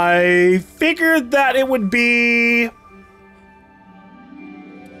 I figured that it would be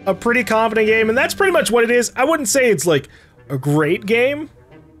a pretty confident game, and that's pretty much what it is. I wouldn't say it's like a great game,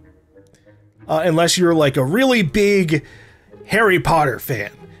 unless you're like a really big Harry Potter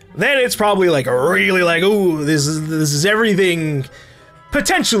fan. Then it's probably like a really like, ooh, this is everything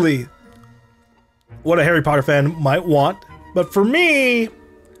potentially what a Harry Potter fan might want. But for me,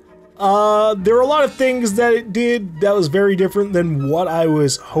 there were a lot of things that it did that was very different than what I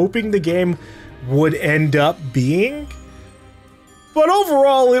was hoping the game would end up being. But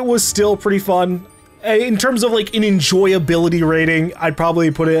overall, it was still pretty fun. In terms of like an enjoyability rating, I'd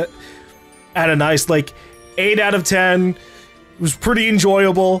probably put it at a nice like 8 out of 10. It was pretty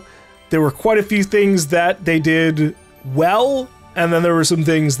enjoyable. There were quite a few things that they did well, and then there were some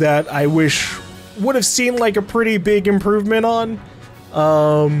things that I wish would have seen like a pretty big improvement on.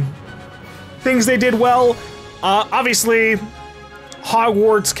 Things they did well, obviously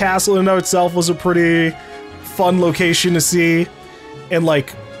Hogwarts Castle in and of itself was a pretty fun location to see in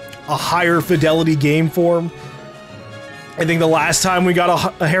like a higher fidelity game form. I think the last time we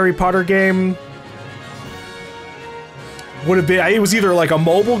got a Harry Potter game would have been, it was either like a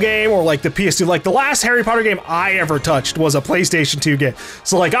mobile game or like the PS2. Like the last Harry Potter game I ever touched was a PlayStation 2 game.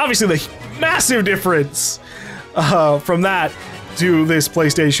 So like obviously the massive difference from that to this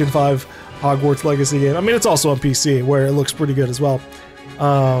PlayStation 5 Hogwarts Legacy game. I mean, it's also on PC where it looks pretty good as well.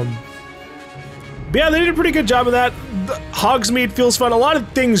 But yeah, they did a pretty good job of that. Hogsmeade feels fun. A lot of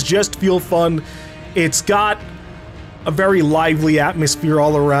things just feel fun It's got a very lively atmosphere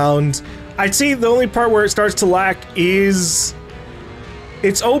all around. I'd say the only part where it starts to lack is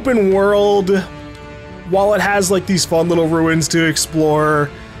its open world. While it has like these fun little ruins to explore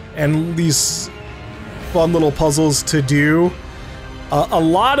and these fun little puzzles to do, a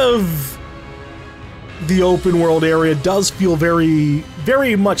lot of the open world area does feel very,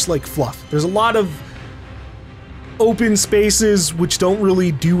 very much like fluff. There's a lot of open spaces which don't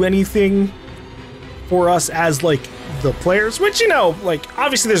really do anything for us as like the players, which, you know, like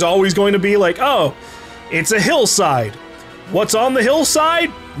obviously there's always going to be like, oh, it's a hillside. What's on the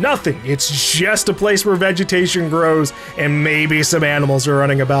hillside? Nothing. It's just a place where vegetation grows and maybe some animals are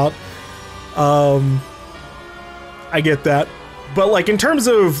running about. I get that. But like in terms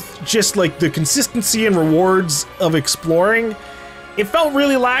of just like the consistency and rewards of exploring, it felt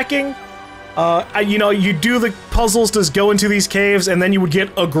really lacking. You know, you do the puzzles to go into these caves and then you would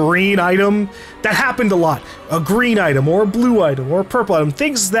get a green item. That happened a lot. A green item or a blue item or a purple item.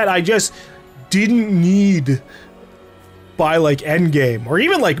 Things that I just didn't need by like endgame or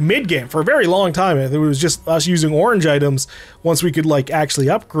even like mid-game. For a very long time it was just us using orange items once we could like actually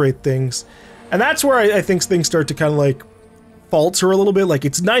upgrade things. And that's where I think things start to kind of like falter a little bit. Like,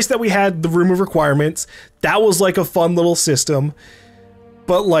 it's nice that we had the room of requirements. That was like a fun little system.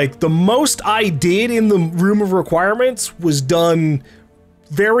 But like the most I did in the room of requirements was done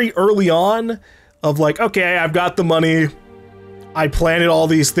very early on of like, okay, I've got the money. I planted all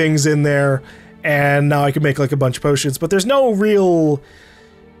these things in there and now I can make like a bunch of potions, but there's no real,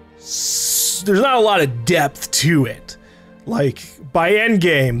 there's not a lot of depth to it. Like by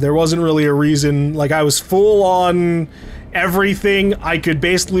endgame, there wasn't really a reason. Like I was full on everything. I could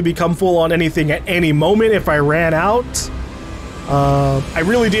basically become full on anything at any moment if I ran out. I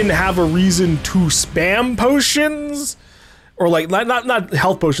really didn't have a reason to spam potions, or like not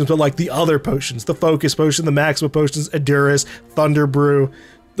health potions, but like the other potions, the focus potion, the maxima potions, Edurus, Thunder Brew.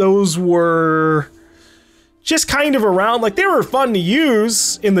 Those were just kind of around. Like they were fun to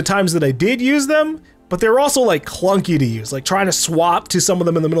use in the times that I did use them, but they were also like clunky to use. Like trying to swap to some of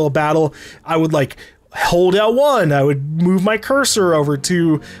them in the middle of battle, I would like hold L1, I would move my cursor over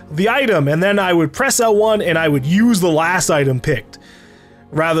to the item, and then I would press L1 and I would use the last item picked.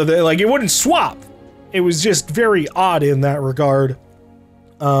 Rather than, like, it wouldn't swap. It was just very odd in that regard.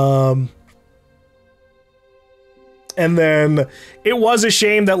 And then it was a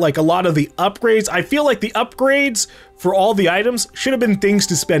shame that like a lot of the upgrades, I feel like the upgrades for all the items should have been things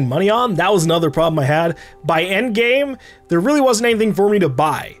to spend money on. That was another problem I had. By endgame, there really wasn't anything for me to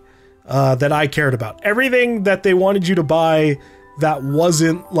buy that I cared about. Everything that they wanted you to buy that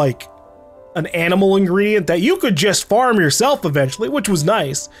wasn't like an animal ingredient that you could just farm yourself eventually, which was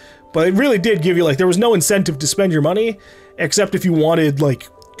nice, but it really did give you like, there was no incentive to spend your money except if you wanted like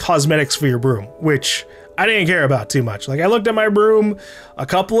cosmetics for your broom, which I didn't care about too much. Like I looked at my broom a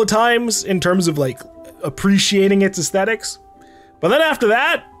couple of times in terms of like appreciating its aesthetics, but then after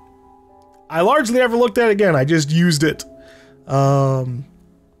that, I largely never looked at it again. I just used it.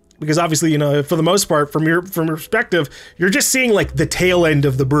 Because obviously, you know, for the most part, from your perspective, you're just seeing like the tail end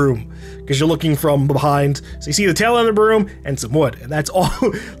of the broom because you're looking from behind. So you see the tail end of the broom and some wood, and that's all.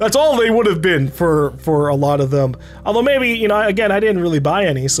 That's all they would have been for a lot of them. Although maybe, you know, again, I didn't really buy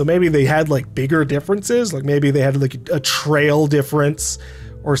any, so maybe they had like bigger differences. Like maybe they had like a trail difference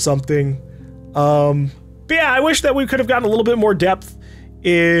or something. But yeah, I wish that we could have gotten a little bit more depth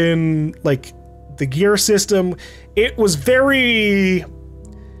in like the gear system. It was very.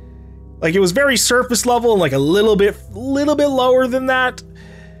 Like, it was very surface level and like a little bit lower than that,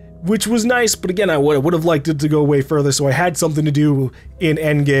 which was nice. But again, I would have liked it to go way further, so I had something to do in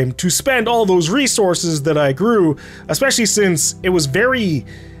endgame to spend all those resources that I grew, especially since it was very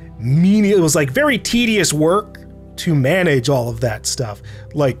it was like very tedious work to manage all of that stuff.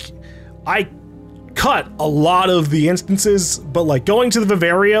 Like, I cut a lot of the instances, but like going to the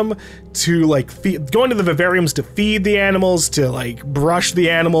vivarium to like going to the vivariums to feed the animals, to like brush the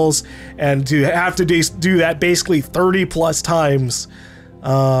animals, and to have to do that basically 30 plus times,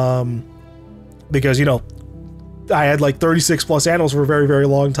 because, you know, I had like 36 plus animals for a very, very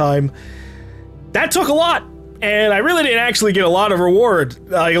long time. That took a lot, and I really didn't actually get a lot of reward.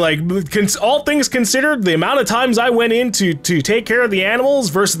 All things considered, the amount of times I went in to take care of the animals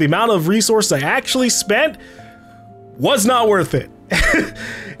versus the amount of resources I actually spent was not worth it.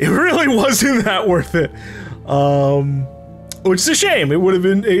 It really wasn't that worth it. Which is a shame. It would have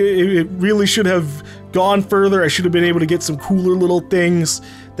been, it really should have gone further. I should have been able to get some cooler little things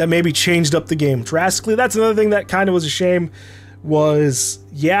that maybe changed up the game drastically. That's another thing that kind of was a shame was,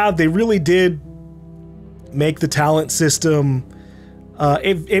 yeah, they really did make the talent system,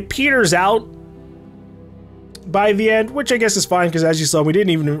 it peters out by the end, which I guess is fine because as you saw, we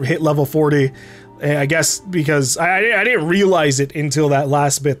didn't even hit level 40. I guess because I didn't realize it until that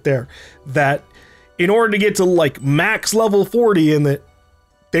last bit there, that in order to get to like max level 40 in that,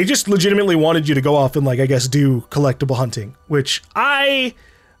 they just legitimately wanted you to go off and like, I guess, do collectible hunting, which I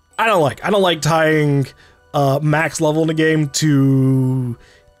don't like. I don't like tying max level in a game to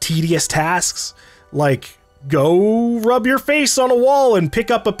tedious tasks. Like, go rub your face on a wall and pick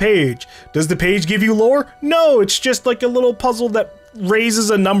up a page. Does the page give you lore? No, it's just like a little puzzle that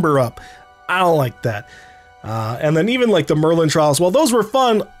raises a number up. I don't like that. And then even like the Merlin trials, while those were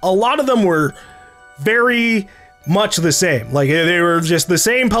fun, a lot of them were very much the same. Like they were just the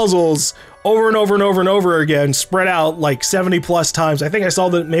same puzzles over and over and over and over again, spread out like 70 plus times. I think I saw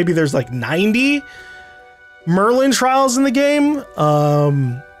that maybe there's like 90 Merlin trials in the game.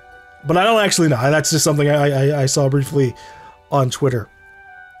 But I don't actually know. That's just something I saw briefly on Twitter.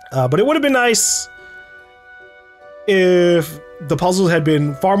 But it would have been nice if the puzzles had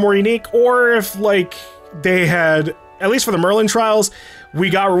been far more unique, or if like they had, at least for the Merlin trials,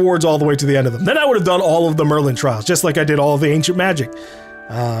 we got rewards all the way to the end of them. Then I would have done all of the Merlin trials, just like I did all of the Ancient Magic.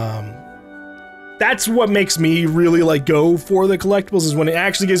 That's what makes me really like go for the collectibles, is when it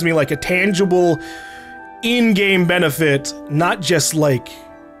actually gives me like a tangible in-game benefit, not just like,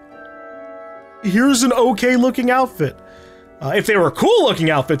 here's an okay looking outfit. If they were cool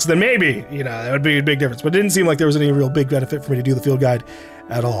looking outfits, then maybe, you know, that would be a big difference. But it didn't seem like there was any real big benefit for me to do the field guide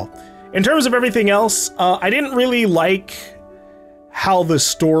at all. In terms of everything else, I didn't really like how the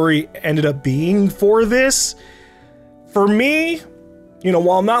story ended up being for this. For me, you know,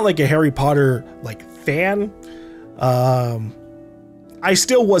 while I'm not like a Harry Potter like fan, I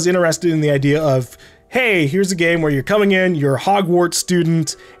still was interested in the idea of, hey, here's a game where you're coming in, you're a Hogwarts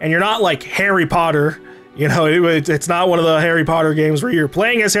student, and you're not like Harry Potter. You know, it's not one of the Harry Potter games where you're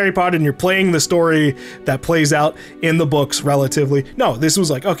playing as Harry Potter and you're playing the story that plays out in the books relatively. No, this was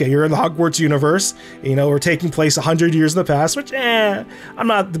like, okay, you're in the Hogwarts universe. You know, we're taking place 100 years in the past, which, I'm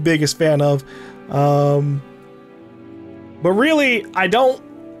not the biggest fan of. But really, I don't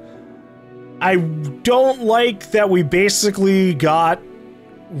like that we basically got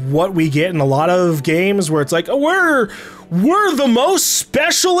what we get in a lot of games where it's like, oh, we're the most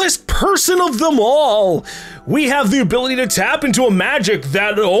specialist person of them all. We have the ability to tap into a magic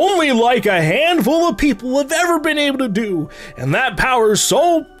that only like a handful of people have ever been able to do. And that power is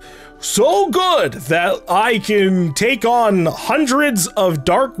so good that I can take on hundreds of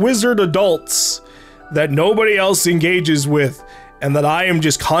dark wizard adults that nobody else engages with, and that I am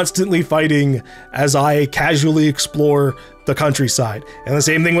just constantly fighting as I casually explore the countryside. And the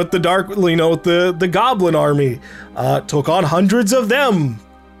same thing with the dark, you know, with the goblin army. Took on hundreds of them.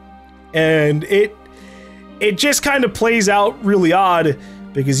 And it just kind of plays out really odd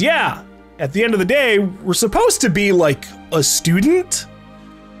because, yeah, at the end of the day, we're supposed to be like a student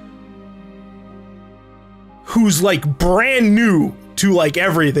who's like brand new to like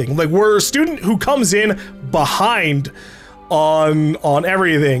everything. Like, we're a student who comes in behind on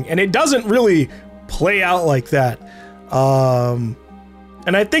everything, and it doesn't really play out like that.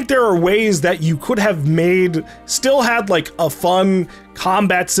 And I think there are ways that you could have still had like a fun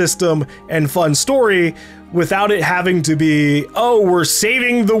combat system and fun story without it having to be, oh, we're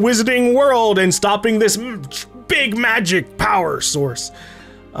saving the wizarding world and stopping this big magic power source.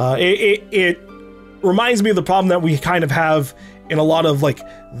 It reminds me of the problem that we kind of have in a lot of like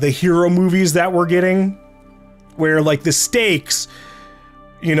the hero movies that we're getting, where like the stakes,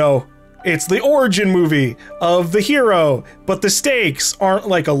 you know, it's the origin movie of the hero, but the stakes aren't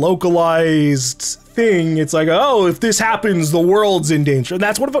like a localized thing. It's like, oh, if this happens, the world's in danger. And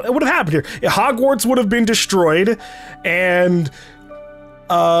that's what would have happened here. Hogwarts would have been destroyed, and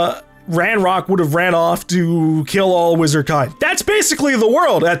Ranrock would have ran off to kill all wizard kind. That's basically the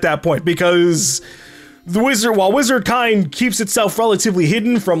world at that point, because while wizard kind keeps itself relatively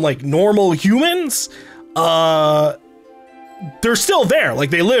hidden from like normal humans, they're still there.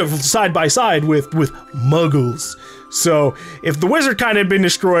 Like, they live side by side with muggles. So if the wizard kind had been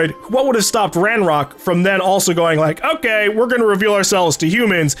destroyed, what would have stopped Ranrock from then also going like, okay, we're gonna reveal ourselves to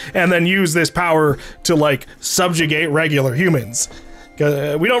humans and then use this power to like subjugate regular humans?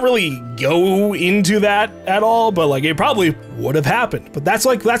 We don't really go into that at all, but like, it probably would have happened. But that's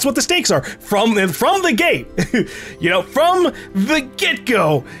what the stakes are from the gate. You know, from the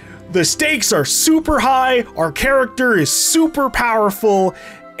get-go. The stakes are super high, our character is super powerful,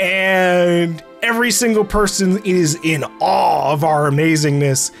 and every single person is in awe of our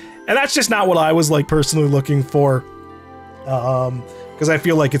amazingness. And that's just not what I was like personally looking for. Because I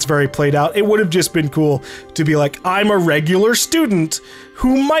feel like it's very played out. It would have just been cool to be like, I'm a regular student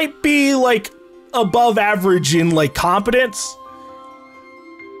who might be like above average in like competence,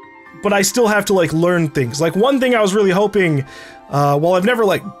 but I still have to like learn things. Like one thing I was really hoping, while I've never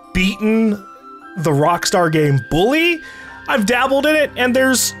like beaten the Rockstar game Bully, I've dabbled in it, and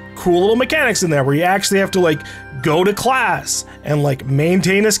there's cool little mechanics in there where you actually have to like go to class and like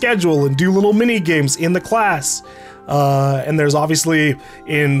maintain a schedule and do little mini games in the class. And there's obviously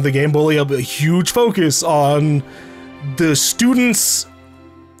in the game Bully a huge focus on the students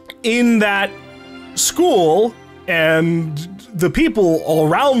in that school and the people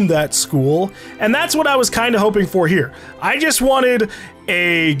around that school, and that's what I was kind of hoping for here. I just wanted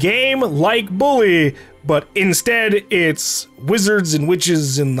a game like Bully, but instead it's wizards and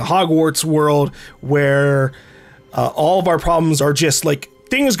witches in the Hogwarts world where all of our problems are just like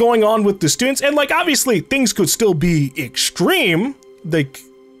things going on with the students, and like obviously things could still be extreme, like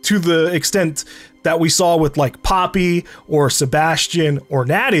to the extent that we saw with like Poppy or Sebastian or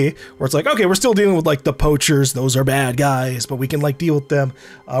Natty, where it's like, okay, we're still dealing with like the poachers, those are bad guys, but we can like deal with them.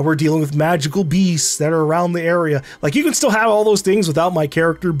 We're dealing with magical beasts that are around the area. Like you can still have all those things without my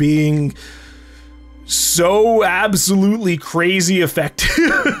character being so absolutely crazy effective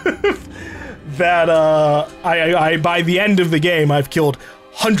that I by the end of the game, I've killed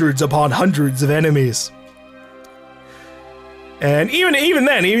hundreds upon hundreds of enemies. And even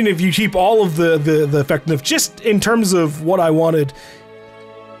then, even if you keep all of the effectiveness, just in terms of what I wanted,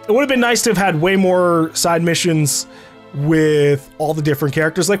 it would have been nice to have had way more side missions with all the different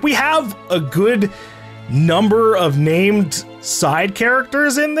characters. Like, we have a good number of named side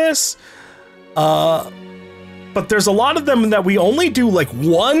characters in this, but there's a lot of them that we only do like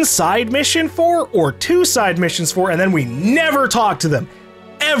one side mission for or two side missions for, and then we never talk to them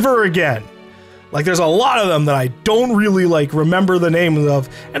ever again. Like, there's a lot of them that I don't really, like, remember the names of.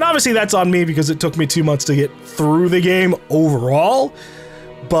 And obviously that's on me because it took me 2 months to get through the game overall.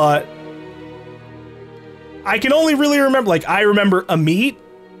 But I can only really remember, like, I remember Amit.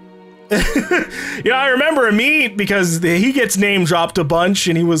 I remember Amit because he gets name dropped a bunch,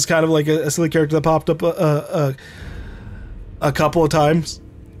 and he was kind of like a silly character that popped up a couple of times.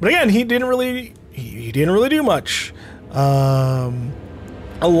 But again, he didn't really do much. A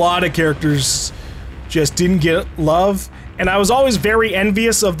lot of characters just didn't get love, and I was always very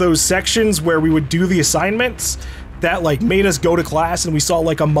envious of those sections where we would do the assignments that like made us go to class, and we saw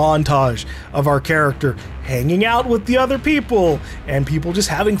like a montage of our character hanging out with the other people and people just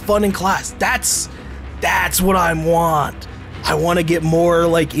having fun in class. That's what I want. I want to get more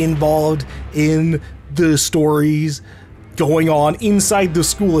like involved in the stories going on inside the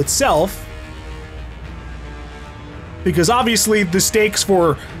school itself, because obviously the stakes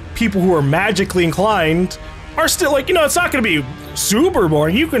for people who are magically inclined are still like, it's not going to be super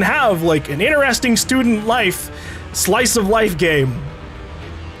boring. You can have like an interesting student life, slice of life game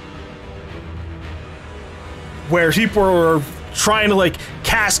where people are trying to like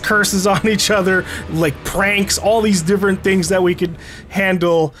cast curses on each other, like pranks, all these different things that we could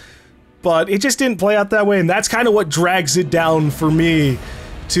handle, but it just didn't play out that way, and that's kind of what drags it down for me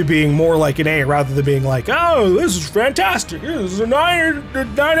to being more like an A rather than being like, oh, this is fantastic. This is a 9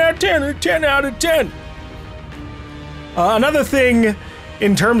 out of 10 or 10 out of 10. Another thing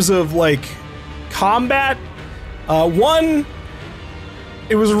in terms of like combat, one,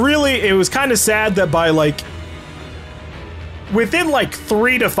 it was kind of sad that by like within like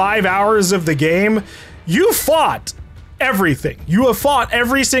 3 to 5 hours of the game, you fought everything. You have fought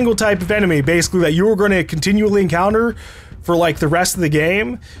every single type of enemy basically that you were going to continually encounter for like the rest of the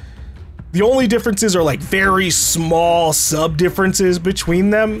game. The only differences are like very small sub differences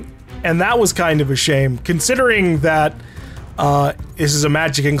between them, and that was kind of a shame considering that this is a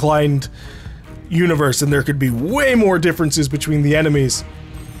magic inclined universe and there could be way more differences between the enemies,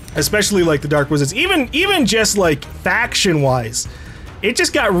 especially like the Dark Wizards. Even just like faction wise, it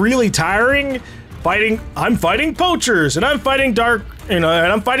just got really tiring fighting. I'm fighting poachers and I'm fighting dark, and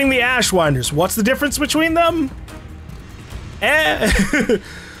I'm fighting the Ashwinders. What's the difference between them?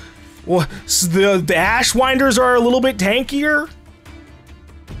 Well, so the Ashwinders are a little bit tankier,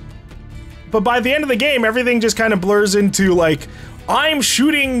 but by the end of the game, everything just kind of blurs into like, I'm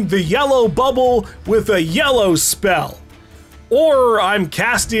shooting the yellow bubble with a yellow spell, or I'm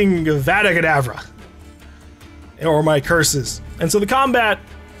casting Vada Kedavra, or my curses. And so the combat,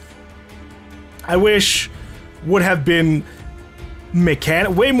 I wish, would have been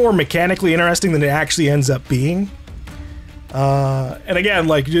way more mechanically interesting than it actually ends up being. And again,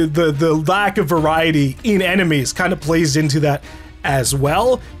 like the lack of variety in enemies kind of plays into that as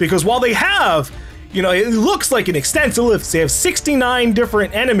well, because while they have, it looks like an extensive list. They have 69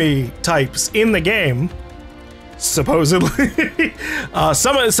 different enemy types in the game. supposedly.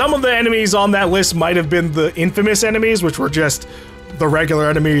 Some of the enemies on that list might have been the infamous enemies, which were just the regular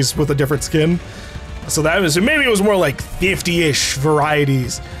enemies with a different skin. So maybe it was more like 50-ish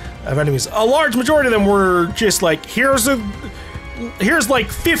varieties of enemies. A large majority of them were just like, here's like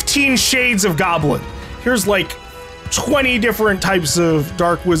 15 shades of goblin. Here's like 20 different types of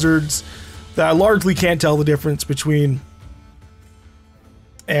dark wizards that I largely can't tell the difference between.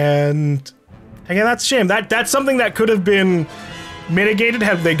 And again, that's a shame. That's something that could have been mitigated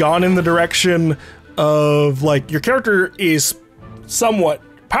had they gone in the direction of like, your character is somewhat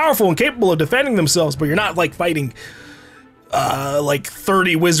powerful and capable of defending themselves, but you're not like fighting like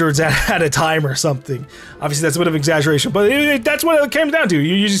 30 wizards at a time or something. Obviously that's a bit of exaggeration, but that's what it came down to.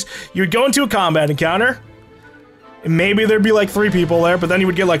 You'd go into a combat encounter, and maybe there'd be like 3 people there, but then you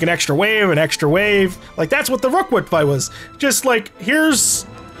would get like an extra wave. Like that's what the Rookwood fight was. Just like, here's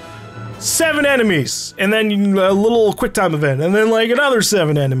 7 enemies, and then a little quick time event, and then like another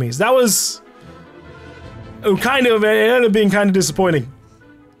 7 enemies. That was kind of, it ended up being kind of disappointing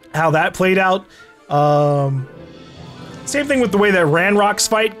how that played out. Same thing with the way that Ranrock's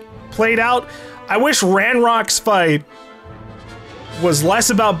fight played out. I wish Ranrock's fight was less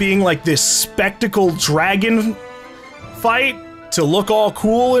about being like this spectacle dragon fight to look all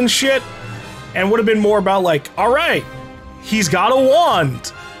cool and shit, and would have been more about like, all right, he's got a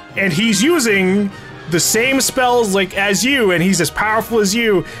wand and he's using the same spells like as you, and he's as powerful as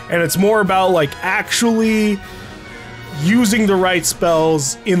you, and it's more about like actually using the right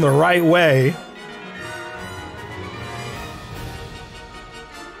spells in the right way.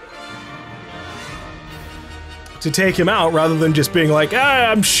 To take him out, rather than just being like,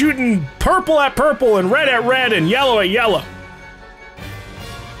 I'm shooting purple at purple and red at red and yellow at yellow.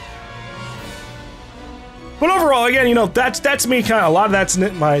 But overall, again, you know, that's me kind of, a lot of that's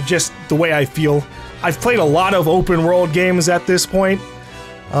just the way I feel. I've played a lot of open world games at this point.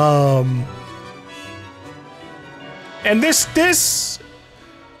 And this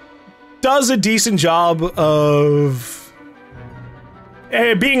does a decent job of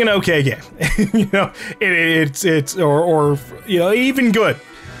being an okay game. You know, it's you know, even good.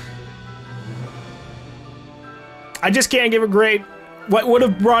 I just can't give it great. What would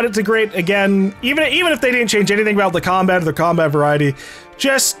have brought it to great again, even if they didn't change anything about the combat or the combat variety,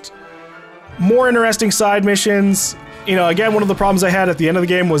 just more interesting side missions. You know, again, one of the problems I had at the end of the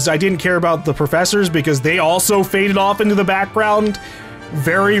game was I didn't care about the professors because they also faded off into the background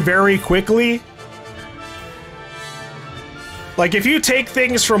very, very quickly. Like, if you take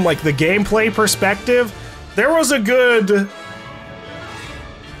things from, like, the gameplay perspective, there was a good...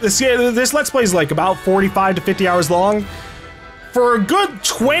 This Let's Play is, like, about 45 to 50 hours long. For a good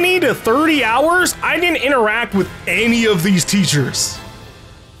 20 to 30 hours, I didn't interact with any of these teachers.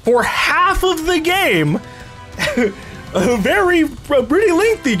 For half of the game, a pretty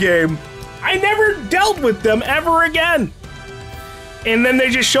lengthy game, I never dealt with them ever again. And then they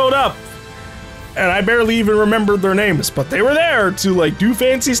just showed up. And I barely even remembered their names, but they were there to, like, do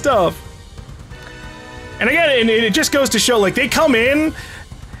fancy stuff. And again, it just goes to show, like, they come in,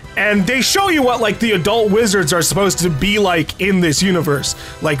 and they show you what, like, the adult wizards are supposed to be like in this universe.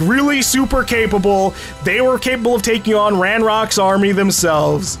 Like, really super capable. They were capable of taking on Ranrock's army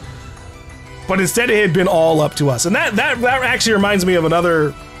themselves. But instead it had been all up to us. And that actually reminds me of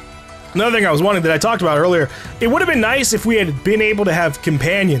another thing I was wanting that I talked about earlier. It would have been nice if we had been able to have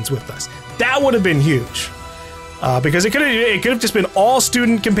companions with us. That would have been huge, because it could have just been all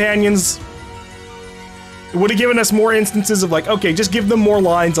student companions. It would have given us more instances of like, okay, just give them more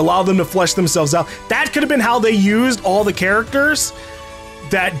lines, allow them to flesh themselves out. That could have been how they used all the characters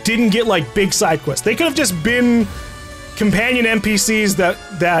that didn't get like big side quests. They could have just been companion NPCs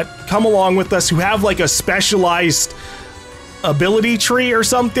that come along with us who have like a specialized ability tree or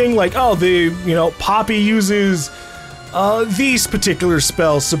something. Like, oh, Poppy uses these particular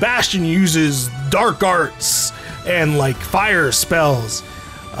spells. Sebastian uses dark arts and like fire spells.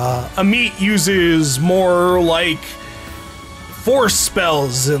 Amit uses more like force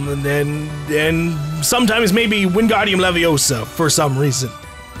spells, and sometimes maybe Wingardium Leviosa for some reason.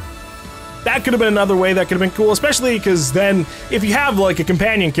 That could have been another way that could have been cool, especially because then if you have like a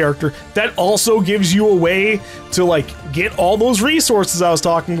companion character, that also gives you a way to like get all those resources I was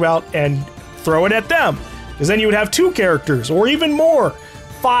talking about and throw it at them. Because then you would have 2 characters, or even more,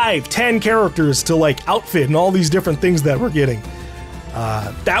 5, 10 characters to like outfit and all these different things that we're getting.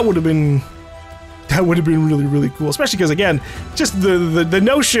 That would have been really, really cool. Especially because, again, just the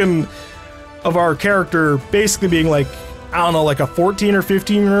notion of our character basically being like, I don't know, like a 14 or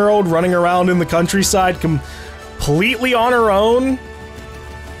 15-year-old running around in the countryside completely on her own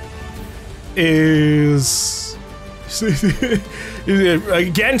is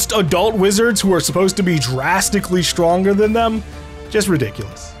against adult wizards who are supposed to be drastically stronger than them. Just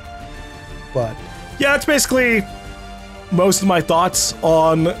ridiculous. But yeah, that's basically most of my thoughts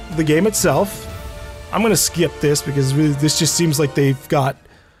on the game itself. I'm gonna skip this because this just seems like they've got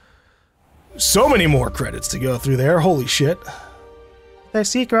so many more credits to go through there. Holy shit. The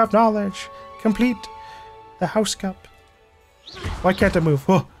Seeker of Knowledge. Complete the House Cup. Why can't I move?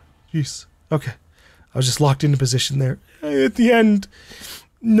 Oh, jeez. Okay. I was just locked into position there. At the end,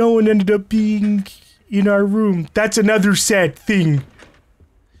 no one ended up being in our room. That's another sad thing.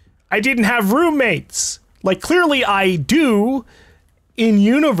 I didn't have roommates. Like, clearly I do in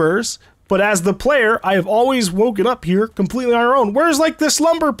universe, but as the player, I have always woken up here completely on our own. Where's, like, the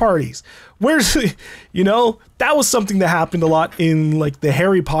slumber parties? Where's, you know, that was something that happened a lot in, like, the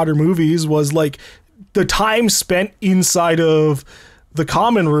Harry Potter movies, was, like, the time spent inside of the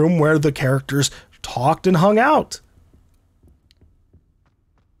common room where the characters talked and hung out.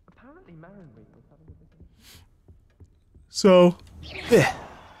 So,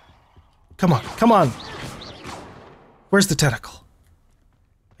 come on, come on. Where's the tentacle?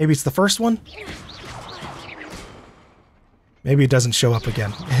 Maybe it's the first one? Maybe it doesn't show up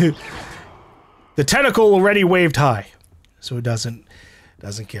again. The tentacle already waved high, so it doesn't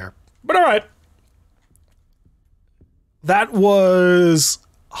care. But alright. That was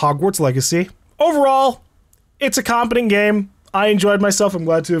Hogwarts Legacy. Overall, it's a competent game. I enjoyed myself. I'm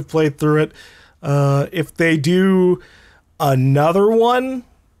glad to have played through it. If they do another one,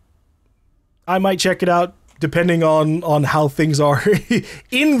 I might check it out, depending on how things are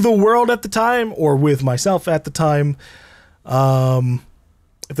in the world at the time, or with myself at the time.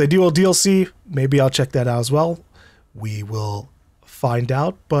 If they do a DLC, maybe I'll check that out as well. We will find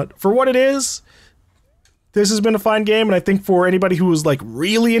out. But for what it is, this has been a fine game, and I think for anybody who was like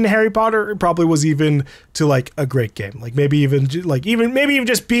really into Harry Potter, it probably was even to like a great game. Like maybe even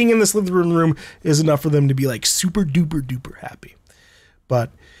just being in the Slytherin room is enough for them to be like super duper duper happy.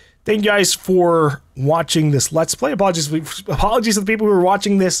 But thank you guys for watching this Let's Play. Apologies to the people who were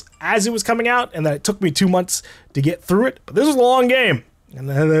watching this as it was coming out, and that it took me 2 months to get through it. But this was a long game, and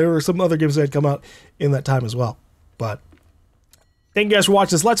then there were some other games that had come out in that time as well. But thank you guys for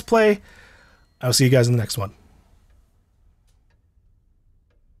watching this Let's Play. I'll see you guys in the next one.